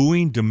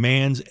 Booing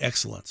demands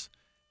excellence.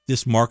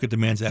 This market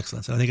demands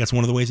excellence. And I think that's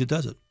one of the ways it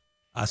does it.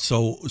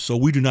 So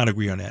we do not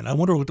agree on that. And I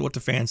wonder what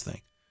the fans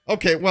think.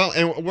 Okay, well,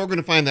 and we're going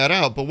to find that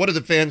out. But what do the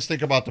fans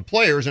think about the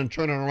players and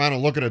turning around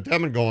and looking at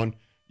them and going,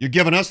 you're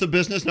giving us the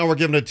business, now we're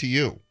giving it to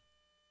you.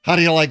 How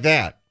do you like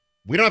that?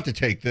 We don't have to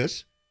take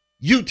this.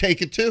 You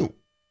take it too.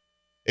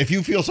 If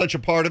you feel such a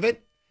part of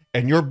it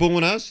and you're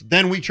booing us,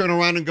 then we turn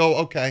around and go,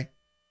 okay,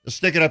 let's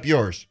stick it up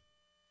yours.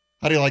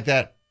 How do you like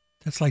that?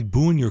 That's like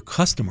booing your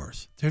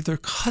customers. They're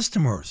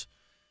customers.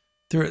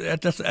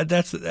 That's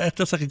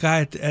like a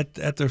guy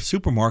at their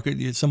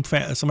supermarket.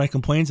 Somebody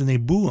complains and they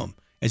boo him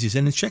as he's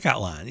in the checkout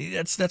line.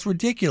 That's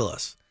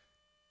ridiculous.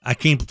 I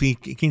can't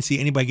see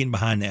anybody getting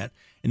behind that.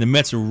 And the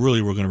Mets were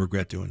going to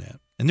regret doing that.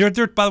 And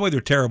they're by the way,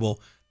 they're terrible.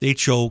 They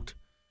choked.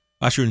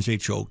 I shouldn't say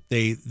choked.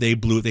 They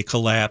blew it. They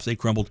collapsed. They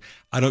crumbled.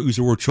 I don't use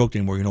the word choked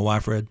anymore. You know why,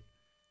 Fred?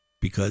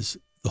 Because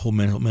the whole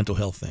mental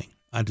health thing.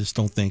 I just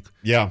don't think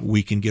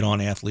we can get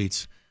on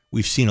athletes.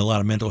 We've seen a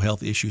lot of mental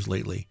health issues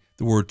lately.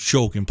 The word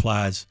choke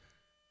implies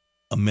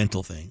a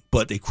mental thing.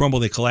 But they crumble.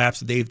 They collapse.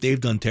 They've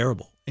done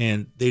terrible,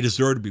 and they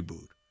deserve to be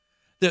booed.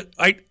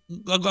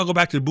 I'll go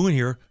back to the booing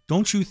here.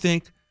 Don't you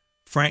think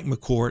Frank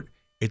McCourt,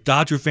 if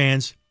Dodger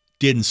fans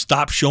didn't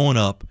stop showing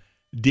up,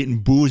 didn't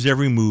boo his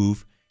every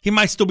move, he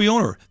might still be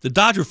owner. The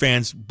Dodger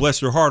fans, bless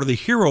their heart, are the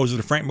heroes of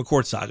the Frank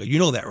McCourt saga. You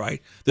know that,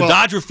 right? The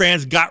Dodger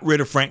fans got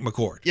rid of Frank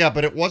McCourt. Yeah,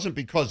 but it wasn't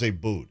because they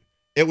booed.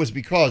 It was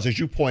because, as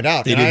you point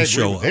out, they didn't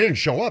show up. They didn't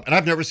show up, and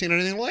I've never seen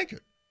anything like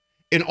it.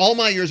 In all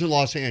my years in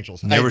Los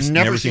Angeles, I've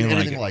never seen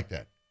anything like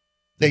that.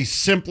 They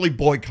simply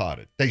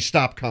boycotted. They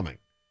stopped coming.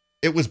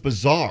 It was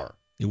bizarre.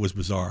 It was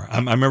bizarre. I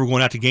remember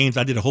going out to games.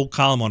 I did a whole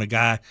column on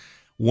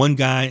one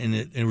guy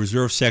in the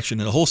reserve section,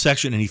 and the whole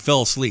section, and he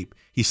fell asleep.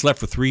 He slept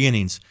for 3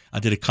 innings. I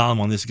did a column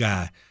on this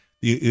guy.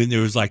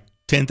 There was like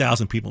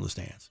 10,000 people in the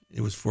stands.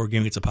 It was for a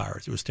game against the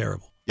Pirates. It was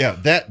terrible. Yeah,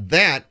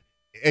 that,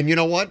 and you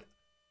know what?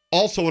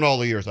 Also, in all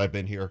the years I've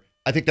been here,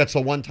 I think that's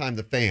the one time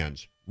the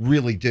fans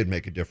really did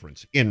make a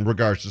difference in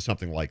regards to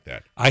something like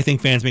that. I think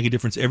fans make a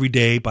difference every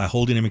day by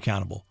holding them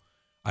accountable.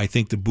 I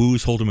think the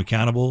boos hold them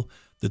accountable.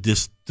 The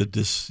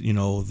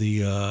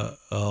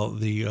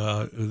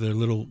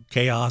little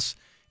chaos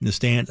in the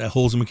stands that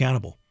holds them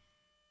accountable.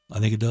 I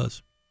think it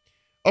does.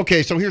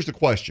 Okay, so here's the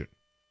question.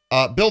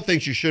 Bill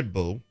thinks you should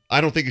boo.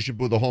 I don't think you should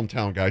boo the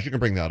hometown guys. You can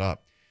bring that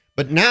up.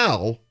 But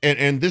now,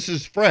 and this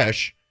is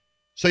fresh,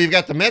 so you've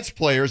got the Mets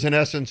players, in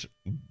essence,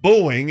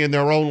 booing in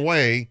their own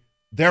way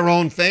their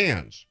own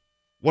fans.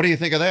 What do you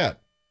think of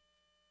that?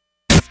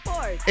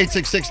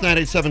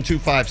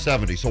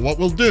 866-987-2570. So what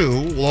we'll do,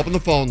 we'll open the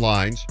phone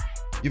lines.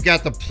 You've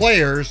got the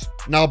players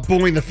now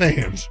booing the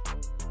fans.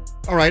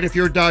 All right, if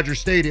you're at Dodger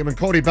Stadium and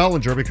Cody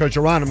Bellinger, because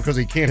you're on him because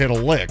he can't hit a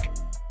lick,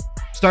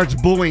 starts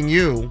booing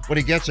you when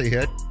he gets a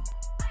hit,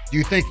 do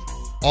you think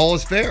all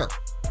is fair?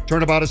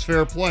 Turnabout is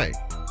fair play.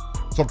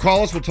 So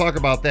call us, we'll talk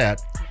about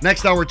that.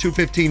 Next hour,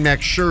 2:15,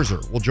 Max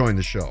Scherzer will join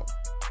the show.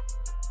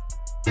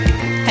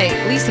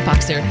 Hey, Lisa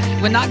Fox here.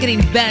 When not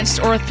getting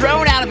benched or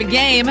thrown out of a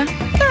game,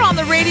 they're on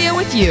the radio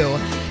with you.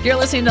 You're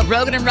listening to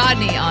Rogan and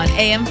Rodney on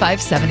AM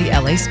 570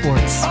 LA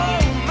Sports.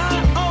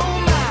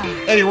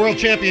 Eddie, world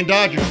champion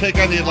Dodgers take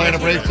on the Atlanta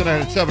Braves tonight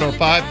at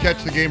 7:05.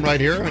 Catch the game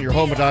right here on your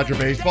home of Dodger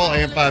baseball,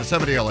 AM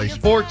 570 LA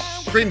Sports.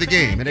 Stream the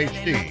game in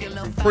HD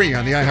for free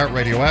on the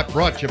iHeartRadio app.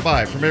 Brought to you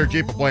by Premier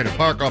Jeep of Buena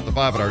Park off the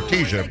 5 at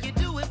Artesia.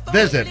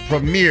 Visit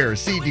Premier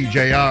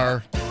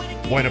CDJR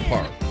Buena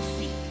Park.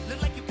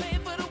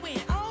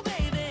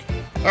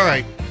 All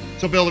right.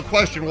 So, Bill, the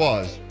question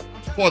was,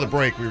 before the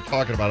break, we were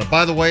talking about it.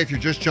 By the way, if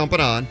you're just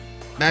jumping on,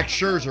 Max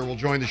Scherzer will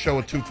join the show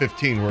at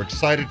 2:15. We're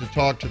excited to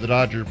talk to the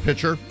Dodger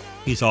pitcher.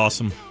 He's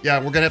awesome.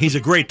 Yeah, we're gonna. He's a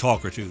great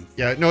talker too.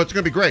 Yeah, no, it's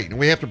gonna be great, and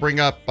we have to bring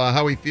up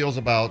how he feels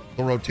about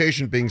the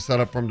rotation being set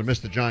up from to miss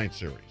the Giants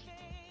series.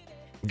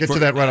 We'll get to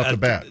that right off the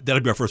bat.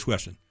 That'll be our first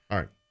question. All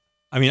right.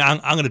 I mean, I'm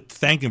going to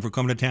thank him for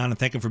coming to town and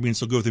thank him for being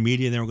so good with the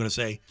media, and then we're going to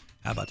say,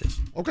 how about this?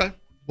 Okay.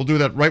 We'll do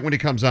that right when he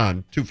comes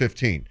on,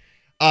 2:15.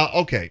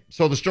 Okay,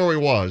 so the story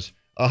was,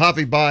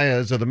 Javi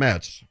Baez of the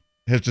Mets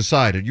has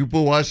decided, you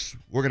boo us,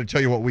 we're going to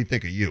tell you what we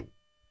think of you.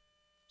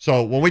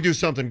 So when we do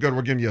something good,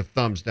 we're giving you a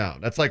thumbs down.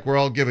 That's like we're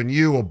all giving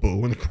you a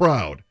boo in the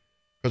crowd,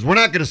 because we're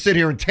not going to sit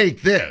here and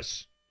take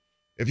this.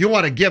 If you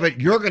want to give it,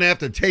 you're going to have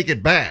to take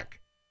it back.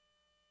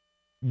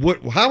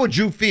 How would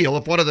you feel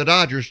if one of the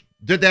Dodgers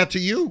did that to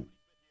you?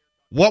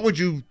 What would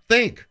you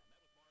think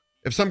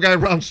if some guy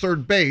rounds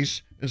third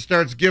base and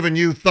starts giving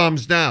you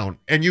thumbs down,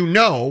 and you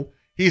know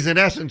he's in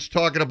essence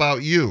talking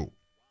about you?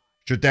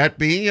 Should that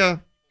be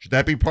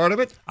part of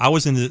it? I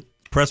was in the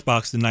press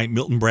box tonight.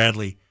 Milton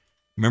Bradley,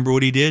 remember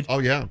what he did? Oh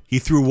yeah, he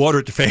threw water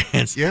at the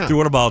fans. Yeah, threw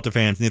water ball at the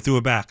fans, and they threw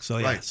it back. So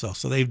yeah, right. So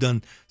they've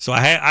done. So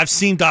I've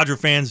seen Dodgers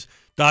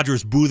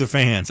boo the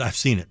fans. I've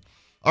seen it.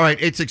 All right,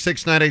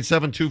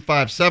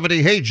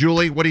 866-987-2570. Hey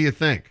Julie, what do you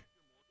think?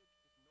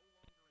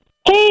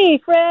 Hey,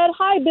 Fred.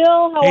 Hi,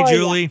 Bill. How Hey, are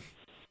Julie.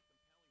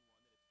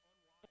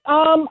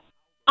 you?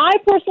 I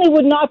personally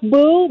would not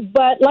boo,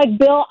 but like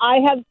Bill, I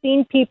have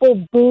seen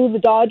people boo the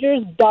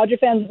Dodgers. Dodger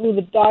fans boo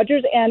the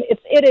Dodgers, and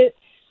it is.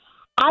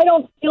 I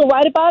don't feel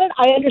right about it.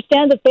 I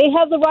understand that they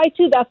have the right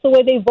to. That's the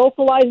way they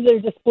vocalize their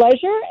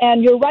displeasure.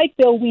 And you're right,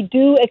 Bill. We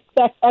do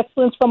expect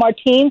excellence from our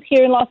teams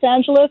here in Los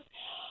Angeles.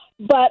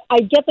 But I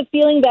get the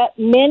feeling that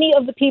many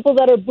of the people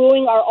that are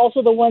booing are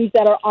also the ones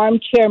that are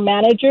armchair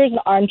managers and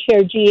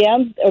armchair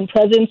GMs and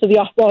presidents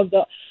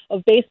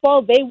of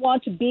baseball. They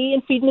want to be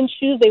in Friedman's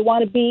shoes. They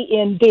want to be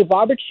in Dave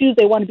Roberts' shoes.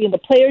 They want to be in the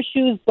players'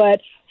 shoes.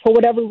 But for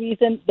whatever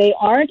reason, they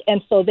aren't.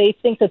 And so they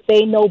think that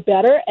they know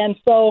better. And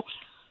so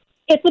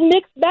it's a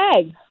mixed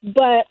bag.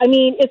 But, I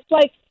mean, it's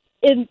like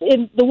in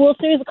the World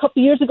Series a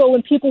couple of years ago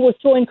when people were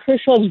throwing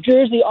Kershaw's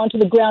jersey onto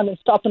the ground and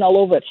stomping all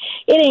over it.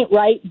 It ain't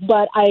right,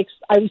 but I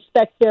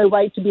respect their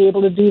right to be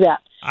able to do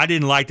that. I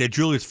didn't like that.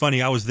 Julie, it's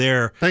funny. I was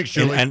there. Thanks,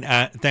 Julie. And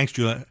thanks,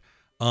 Julie.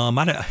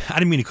 I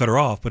didn't mean to cut her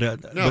off, but,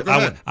 No, go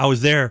ahead. I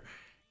was there,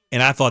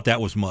 and I thought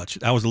that was much.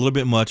 That was a little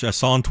bit much. I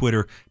saw on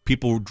Twitter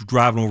people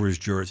driving over his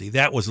jersey.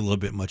 That was a little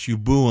bit much. You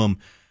boo him,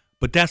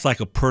 but that's like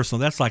a personal.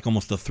 That's like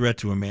almost a threat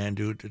to a man,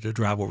 dude, to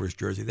drive over his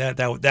jersey.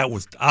 That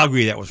was. I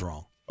agree. That was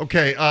wrong.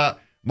 Okay,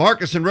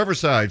 Marcus in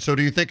Riverside. So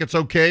do you think it's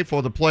okay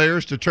for the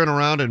players to turn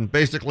around and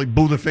basically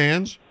boo the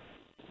fans?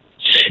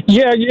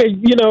 Yeah,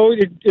 you know,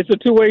 it's a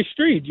two-way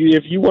street.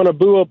 If you want to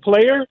boo a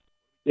player,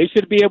 they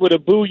should be able to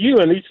boo you.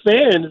 And these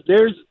fans,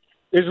 there's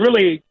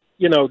really,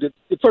 you know,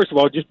 first of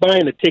all, just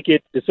buying a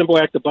ticket, the simple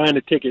act of buying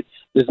a ticket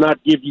does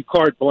not give you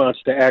carte blanche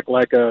to act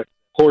like a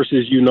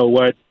horse's you know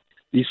what.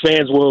 These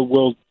fans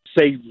will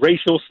say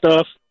racial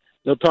stuff.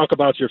 They'll talk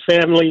about your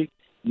family.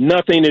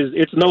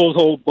 It's no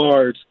hold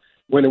bars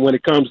when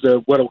it comes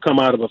to what will come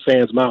out of a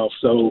fan's mouth.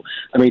 So,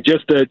 I mean,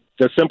 just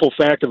the simple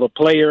fact of a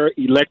player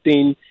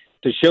electing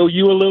to show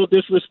you a little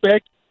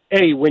disrespect.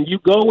 Hey, when you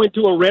go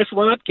into a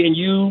restaurant, can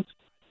you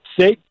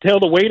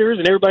tell the waiters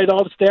and everybody,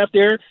 all the staff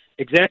there,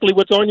 exactly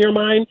what's on your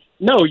mind?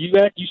 No, you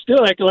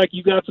still act like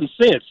you got some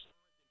sense.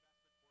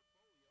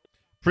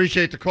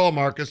 Appreciate the call,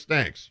 Marcus.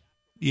 Thanks.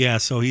 Yeah,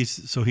 so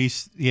he's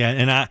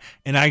and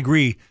I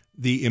agree.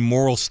 The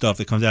immoral stuff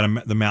that comes out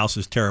of the mouth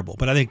is terrible,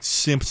 but I think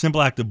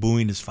simple act of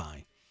booing is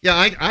fine.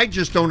 Yeah, I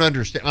just don't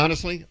understand.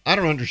 Honestly, I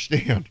don't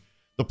understand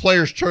the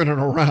players turning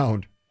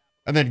around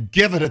and then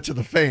giving it to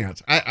the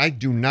fans. I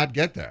do not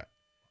get that.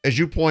 As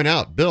you point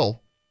out,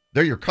 Bill,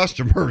 they're your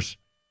customers,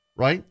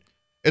 right?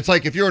 It's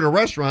like if you're at a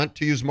restaurant,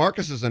 to use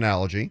Marcus's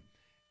analogy,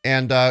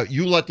 and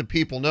you let the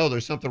people know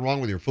there's something wrong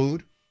with your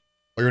food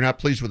or you're not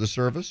pleased with the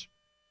service.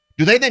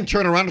 Do they then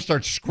turn around and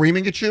start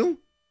screaming at you?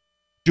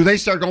 Do they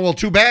start going, well,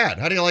 too bad.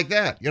 How do you like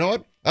that? You know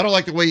what? I don't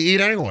like the way you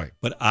eat anyway.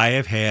 But I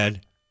have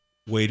had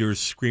waiters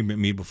scream at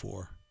me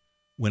before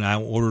when I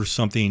order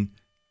something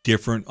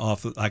different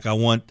like I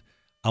want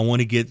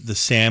to get the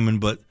salmon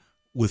but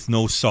with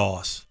no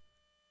sauce,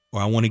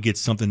 or I want to get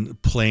something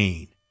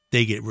plain.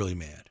 They get really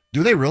mad.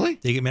 Do they really?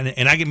 They get mad,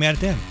 and I get mad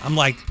at them. I'm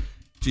like,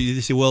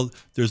 they say, well,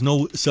 there's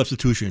no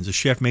substitutions. The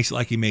chef makes it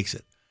like he makes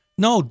it.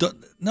 No,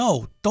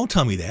 don't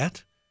tell me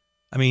that.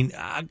 I mean,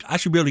 I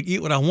should be able to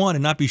eat what I want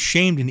and not be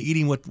shamed in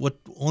eating what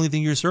only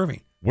thing you're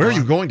serving. Where are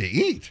you going to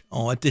eat?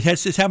 Oh, it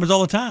happens all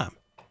the time.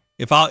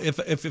 If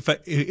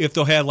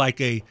they'll have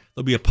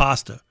there'll be a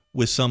pasta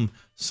with some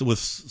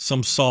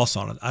sauce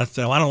on it. I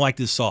say, well, I don't like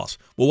this sauce.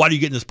 Well, why are you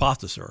getting this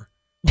pasta, sir?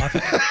 Well,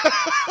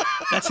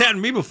 that's happened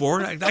to me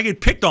before. I get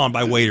picked on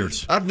by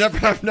waiters. I've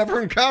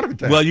never encountered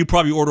that. Well, you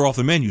probably order off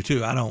the menu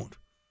too. I don't.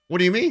 What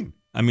do you mean?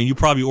 I mean, you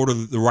probably order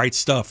the right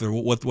stuff or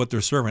what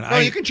they're serving. No,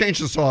 you can change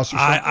the sauce. Or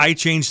something. I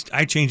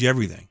change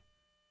everything,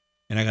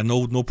 and I got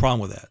no problem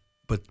with that.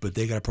 But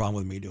they got a problem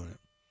with me doing it.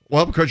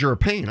 Well, because you're a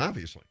pain,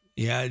 obviously.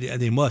 Yeah,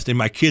 they must. And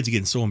my kids are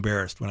getting so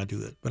embarrassed when I do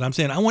that. But I'm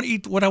saying I want to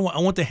eat what I want. I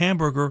want the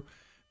hamburger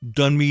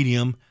done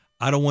medium.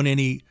 I don't want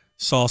any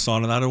sauce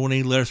on it. I don't want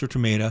any lettuce or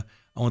tomato.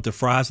 I want the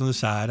fries on the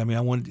side. I mean,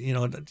 I want,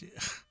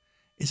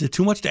 is it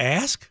too much to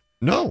ask?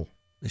 No.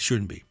 It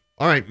shouldn't be.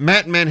 All right,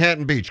 Matt in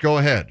Manhattan Beach, go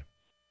ahead.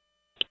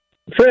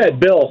 Fred,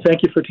 Bill,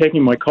 thank you for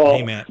taking my call.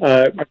 Hey, Matt.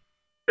 I'm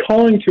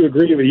calling to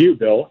agree with you,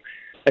 Bill.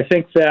 I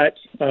think that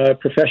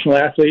professional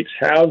athletes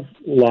have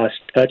lost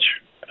touch.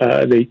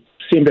 They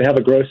seem to have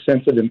a gross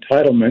sense of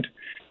entitlement.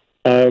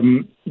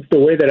 The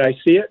way that I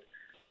see it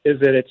is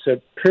that it's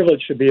a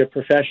privilege to be a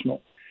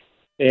professional.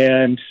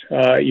 And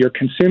your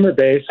consumer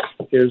base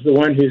is the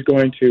one who's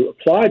going to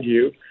applaud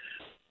you.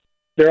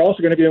 They're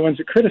also going to be the ones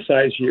that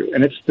criticize you.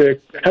 And it's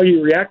how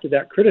you react to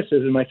that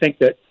criticism, I think,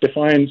 that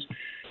defines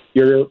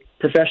your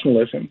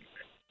professionalism.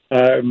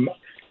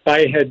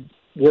 I had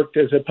worked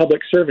as a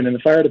public servant in the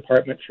fire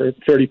department for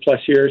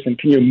 30-plus years, and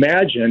can you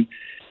imagine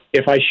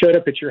if I showed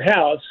up at your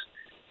house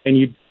and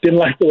you didn't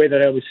like the way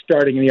that I was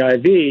starting in the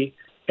IV,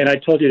 and I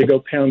told you to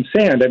go pound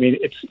sand? I mean,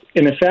 it's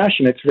in a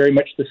fashion, it's very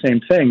much the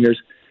same thing.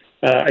 There's,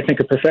 I think,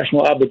 a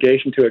professional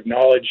obligation to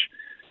acknowledge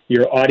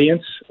your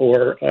audience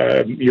or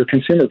your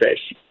consumer base.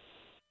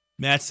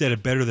 Matt said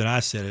it better than I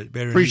said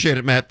it. Appreciate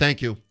it, Matt.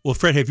 Thank you. Well,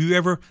 Fred, have you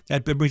ever,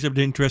 that brings up an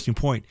interesting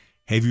point,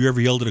 have you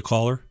ever yelled at a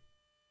caller?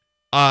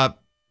 Have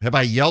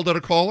I yelled at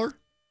a caller?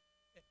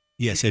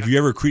 Yes. Have you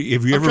ever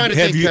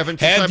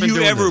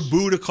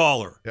booed a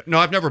caller? No,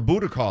 I've never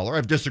booed a caller.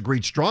 I've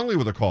disagreed strongly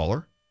with a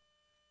caller.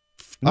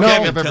 No.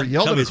 I've ever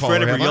yelled at a caller.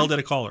 Fred ever yelled at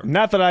a caller?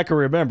 Not that I can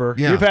remember.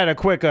 Yeah. You've had a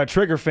quick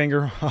trigger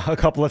finger a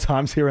couple of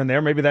times here and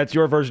there. Maybe that's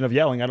your version of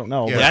yelling. I don't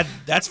know. Yeah.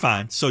 That's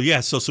fine. So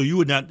you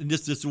would not.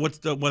 This is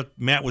what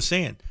Matt was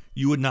saying.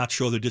 You would not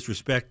show the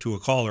disrespect to a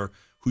caller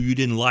who you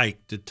didn't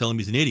like to tell him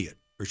he's an idiot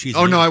or she's.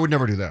 Oh no, I would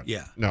never do that.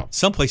 Yeah, no.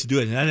 Some places do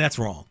it, and that's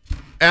wrong.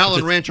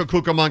 Alan Rancho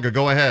Cucamonga,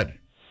 go ahead.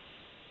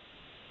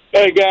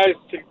 Hey, guys.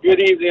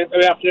 Good evening.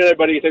 Good afternoon,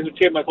 everybody. Thanks for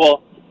taking my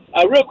call.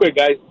 Real quick,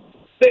 guys.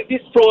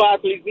 These pro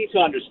athletes need to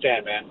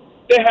understand, man.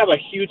 They have a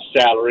huge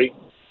salary.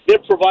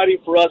 They're providing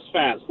for us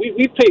fans.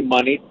 We pay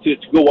money to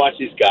go watch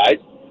these guys.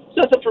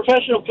 So as a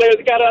professional player,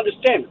 they got to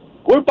understand.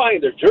 We're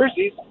buying their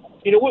jerseys.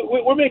 You know,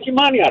 we're making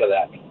money out of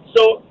that.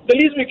 So the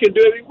least we can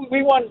do,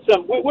 we want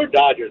some. We're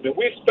Dodgers, man.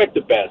 We expect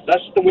the best.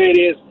 That's just the way it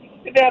is.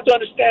 And they have to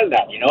understand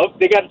that. You know,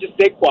 they got to just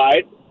stay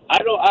quiet. I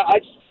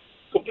just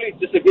completely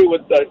disagree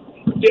with this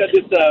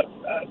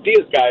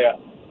Diaz guy.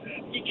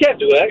 He can't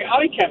do that. How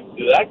he can't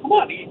do that? Come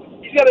on, he's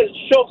got to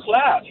show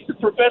class. He's a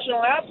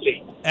professional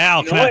athlete.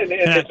 Al,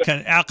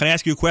 can I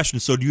ask you a question?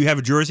 So, do you have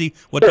a jersey?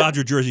 What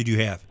Dodger jersey do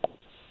you have?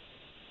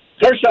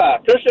 Kershaw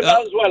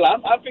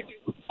Valenzuela.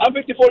 I'm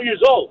 54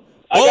 years old.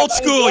 Old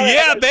school,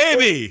 yeah,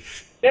 baby.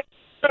 Yes,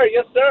 sir.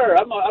 Yes, sir.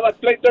 I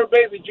played third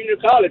base in junior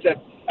college at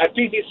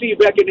PCC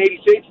back in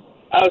 '86.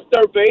 I was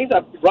third base.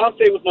 Ron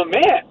State was my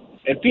man,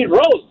 and Pete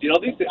Rose. You know,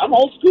 I'm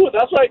old school.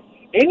 That's why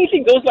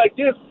anything goes like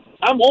this.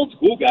 I'm old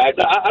school, guys.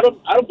 I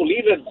don't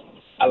believe in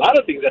a lot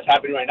of things that's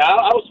happening right now.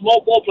 I was a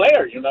small ball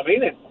player. You know what I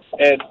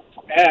mean?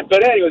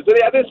 But anyways,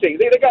 this thing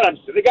they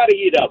got to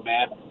eat up,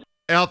 man.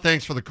 Al,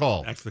 thanks for the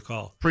call. Thanks for the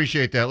call.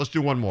 Appreciate that. Let's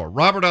do one more.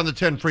 Robert on the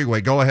 10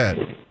 freeway. Go ahead.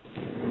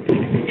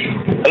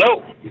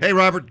 Hello. Hey,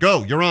 Robert.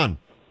 Go. You're on.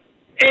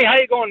 Hey, how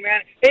you going,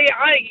 man? Hey,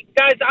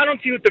 guys, I don't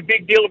see what the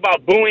big deal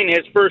about booing is.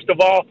 First of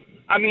all,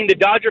 I mean, the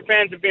Dodger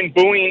fans have been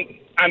booing.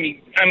 I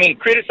mean,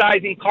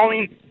 criticizing,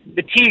 calling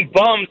the team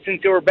bums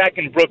since they were back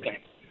in Brooklyn.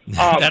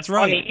 That's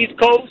right. On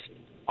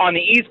the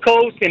East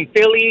Coast, in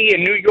Philly,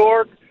 in New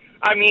York,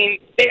 I mean,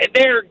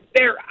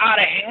 they're out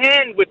of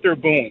hand with their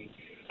booing.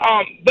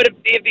 But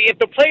if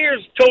the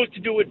players chose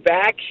to do it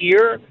back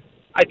here,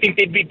 I think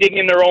they'd be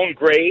digging their own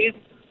grave.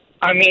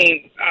 I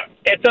mean,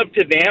 it's up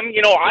to them.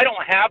 You know, I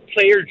don't have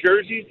player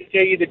jerseys, to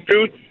tell you the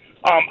truth.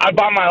 I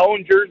buy my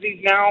own jerseys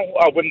now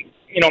with,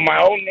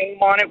 my own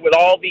name on it with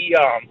all the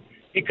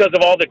because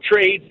of all the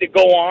trades that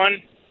go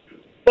on.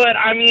 But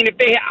I mean,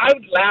 I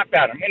would laugh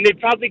at them, and they'd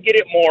probably get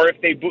it more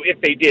if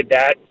they did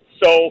that.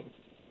 So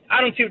I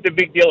don't see what the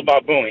big deal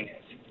about booing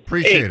is.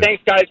 Appreciate it.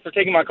 Thanks, guys, for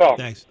taking my call.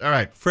 Thanks. All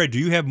right, Fred, do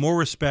you have more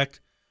respect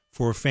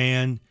for a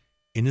fan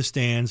in the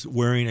stands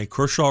wearing a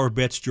Kershaw or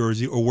Betts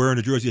jersey, or wearing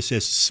a jersey that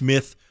says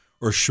Smith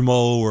or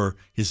Schmo or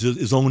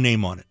his own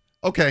name on it?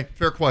 Okay,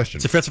 fair question.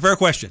 It's a fair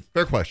question.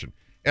 Fair question.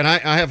 And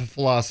I have a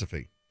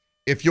philosophy.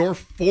 If you're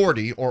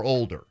 40 or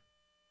older,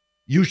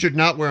 you should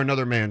not wear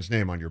another man's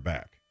name on your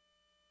back.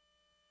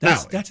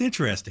 That's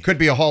interesting. Could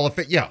be a Hall of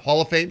Fame. Yeah,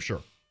 Hall of Fame,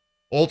 sure.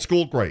 Old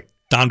school, great.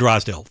 Don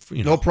Drysdale.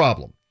 No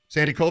problem.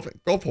 Sandy Koufax,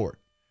 go for it.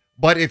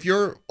 But if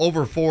you're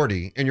over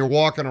 40 and you're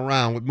walking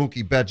around with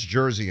Mookie Betts'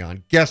 jersey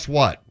on, guess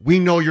what? We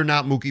know you're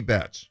not Mookie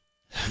Betts.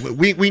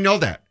 We know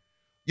that.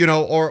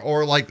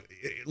 Or like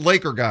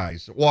Laker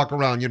guys walk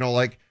around,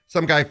 like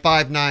some guy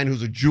 5'9"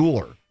 who's a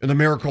jeweler in the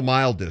Miracle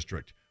Mile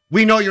district.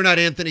 We know you're not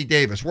Anthony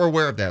Davis. We're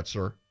aware of that,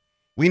 sir.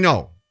 We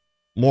know.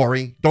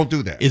 Maury, don't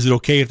do that. Is it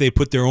okay if they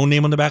put their own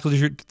name on the back of the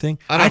shirt thing?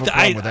 I don't have a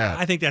problem with that.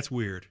 I think that's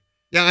weird.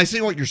 Yeah, I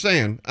see what you're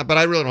saying, but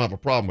I really don't have a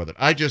problem with it.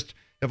 I just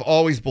have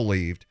always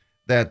believed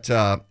that,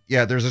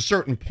 there's a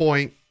certain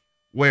point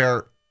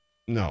where,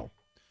 no.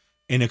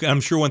 And I'm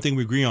sure one thing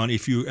we agree on,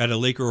 if you at a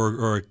Laker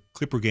or a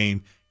Clipper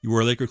game, you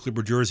wear a Laker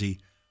Clipper jersey,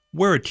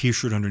 wear a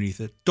T-shirt underneath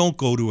it. Don't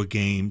go to a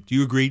game. Do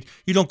you agree?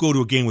 You don't go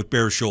to a game with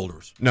bare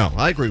shoulders. No,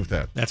 I agree with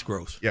that. That's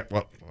gross. Yeah,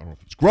 well, I don't know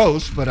if it's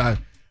gross, but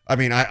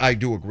I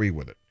do agree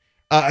with it.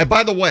 And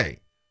by the way,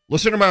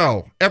 listen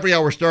tomorrow, every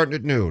hour starting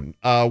at noon.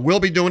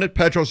 We'll be doing it.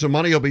 Petros and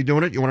Money will be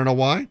doing it. You want to know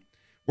why?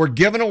 We're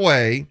giving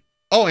away,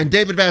 and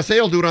David Vassay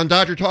will do it on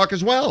Dodger Talk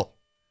as well.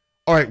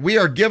 All right, we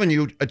are giving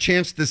you a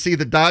chance to see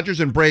the Dodgers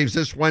and Braves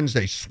this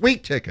Wednesday.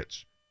 Sweet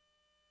tickets.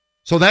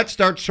 So that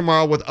starts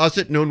tomorrow with us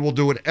at noon. We'll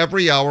do it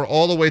every hour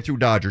all the way through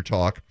Dodger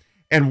Talk.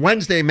 And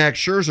Wednesday, Max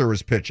Scherzer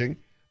is pitching.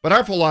 But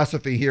our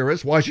philosophy here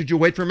is, why should you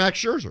wait for Max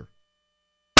Scherzer?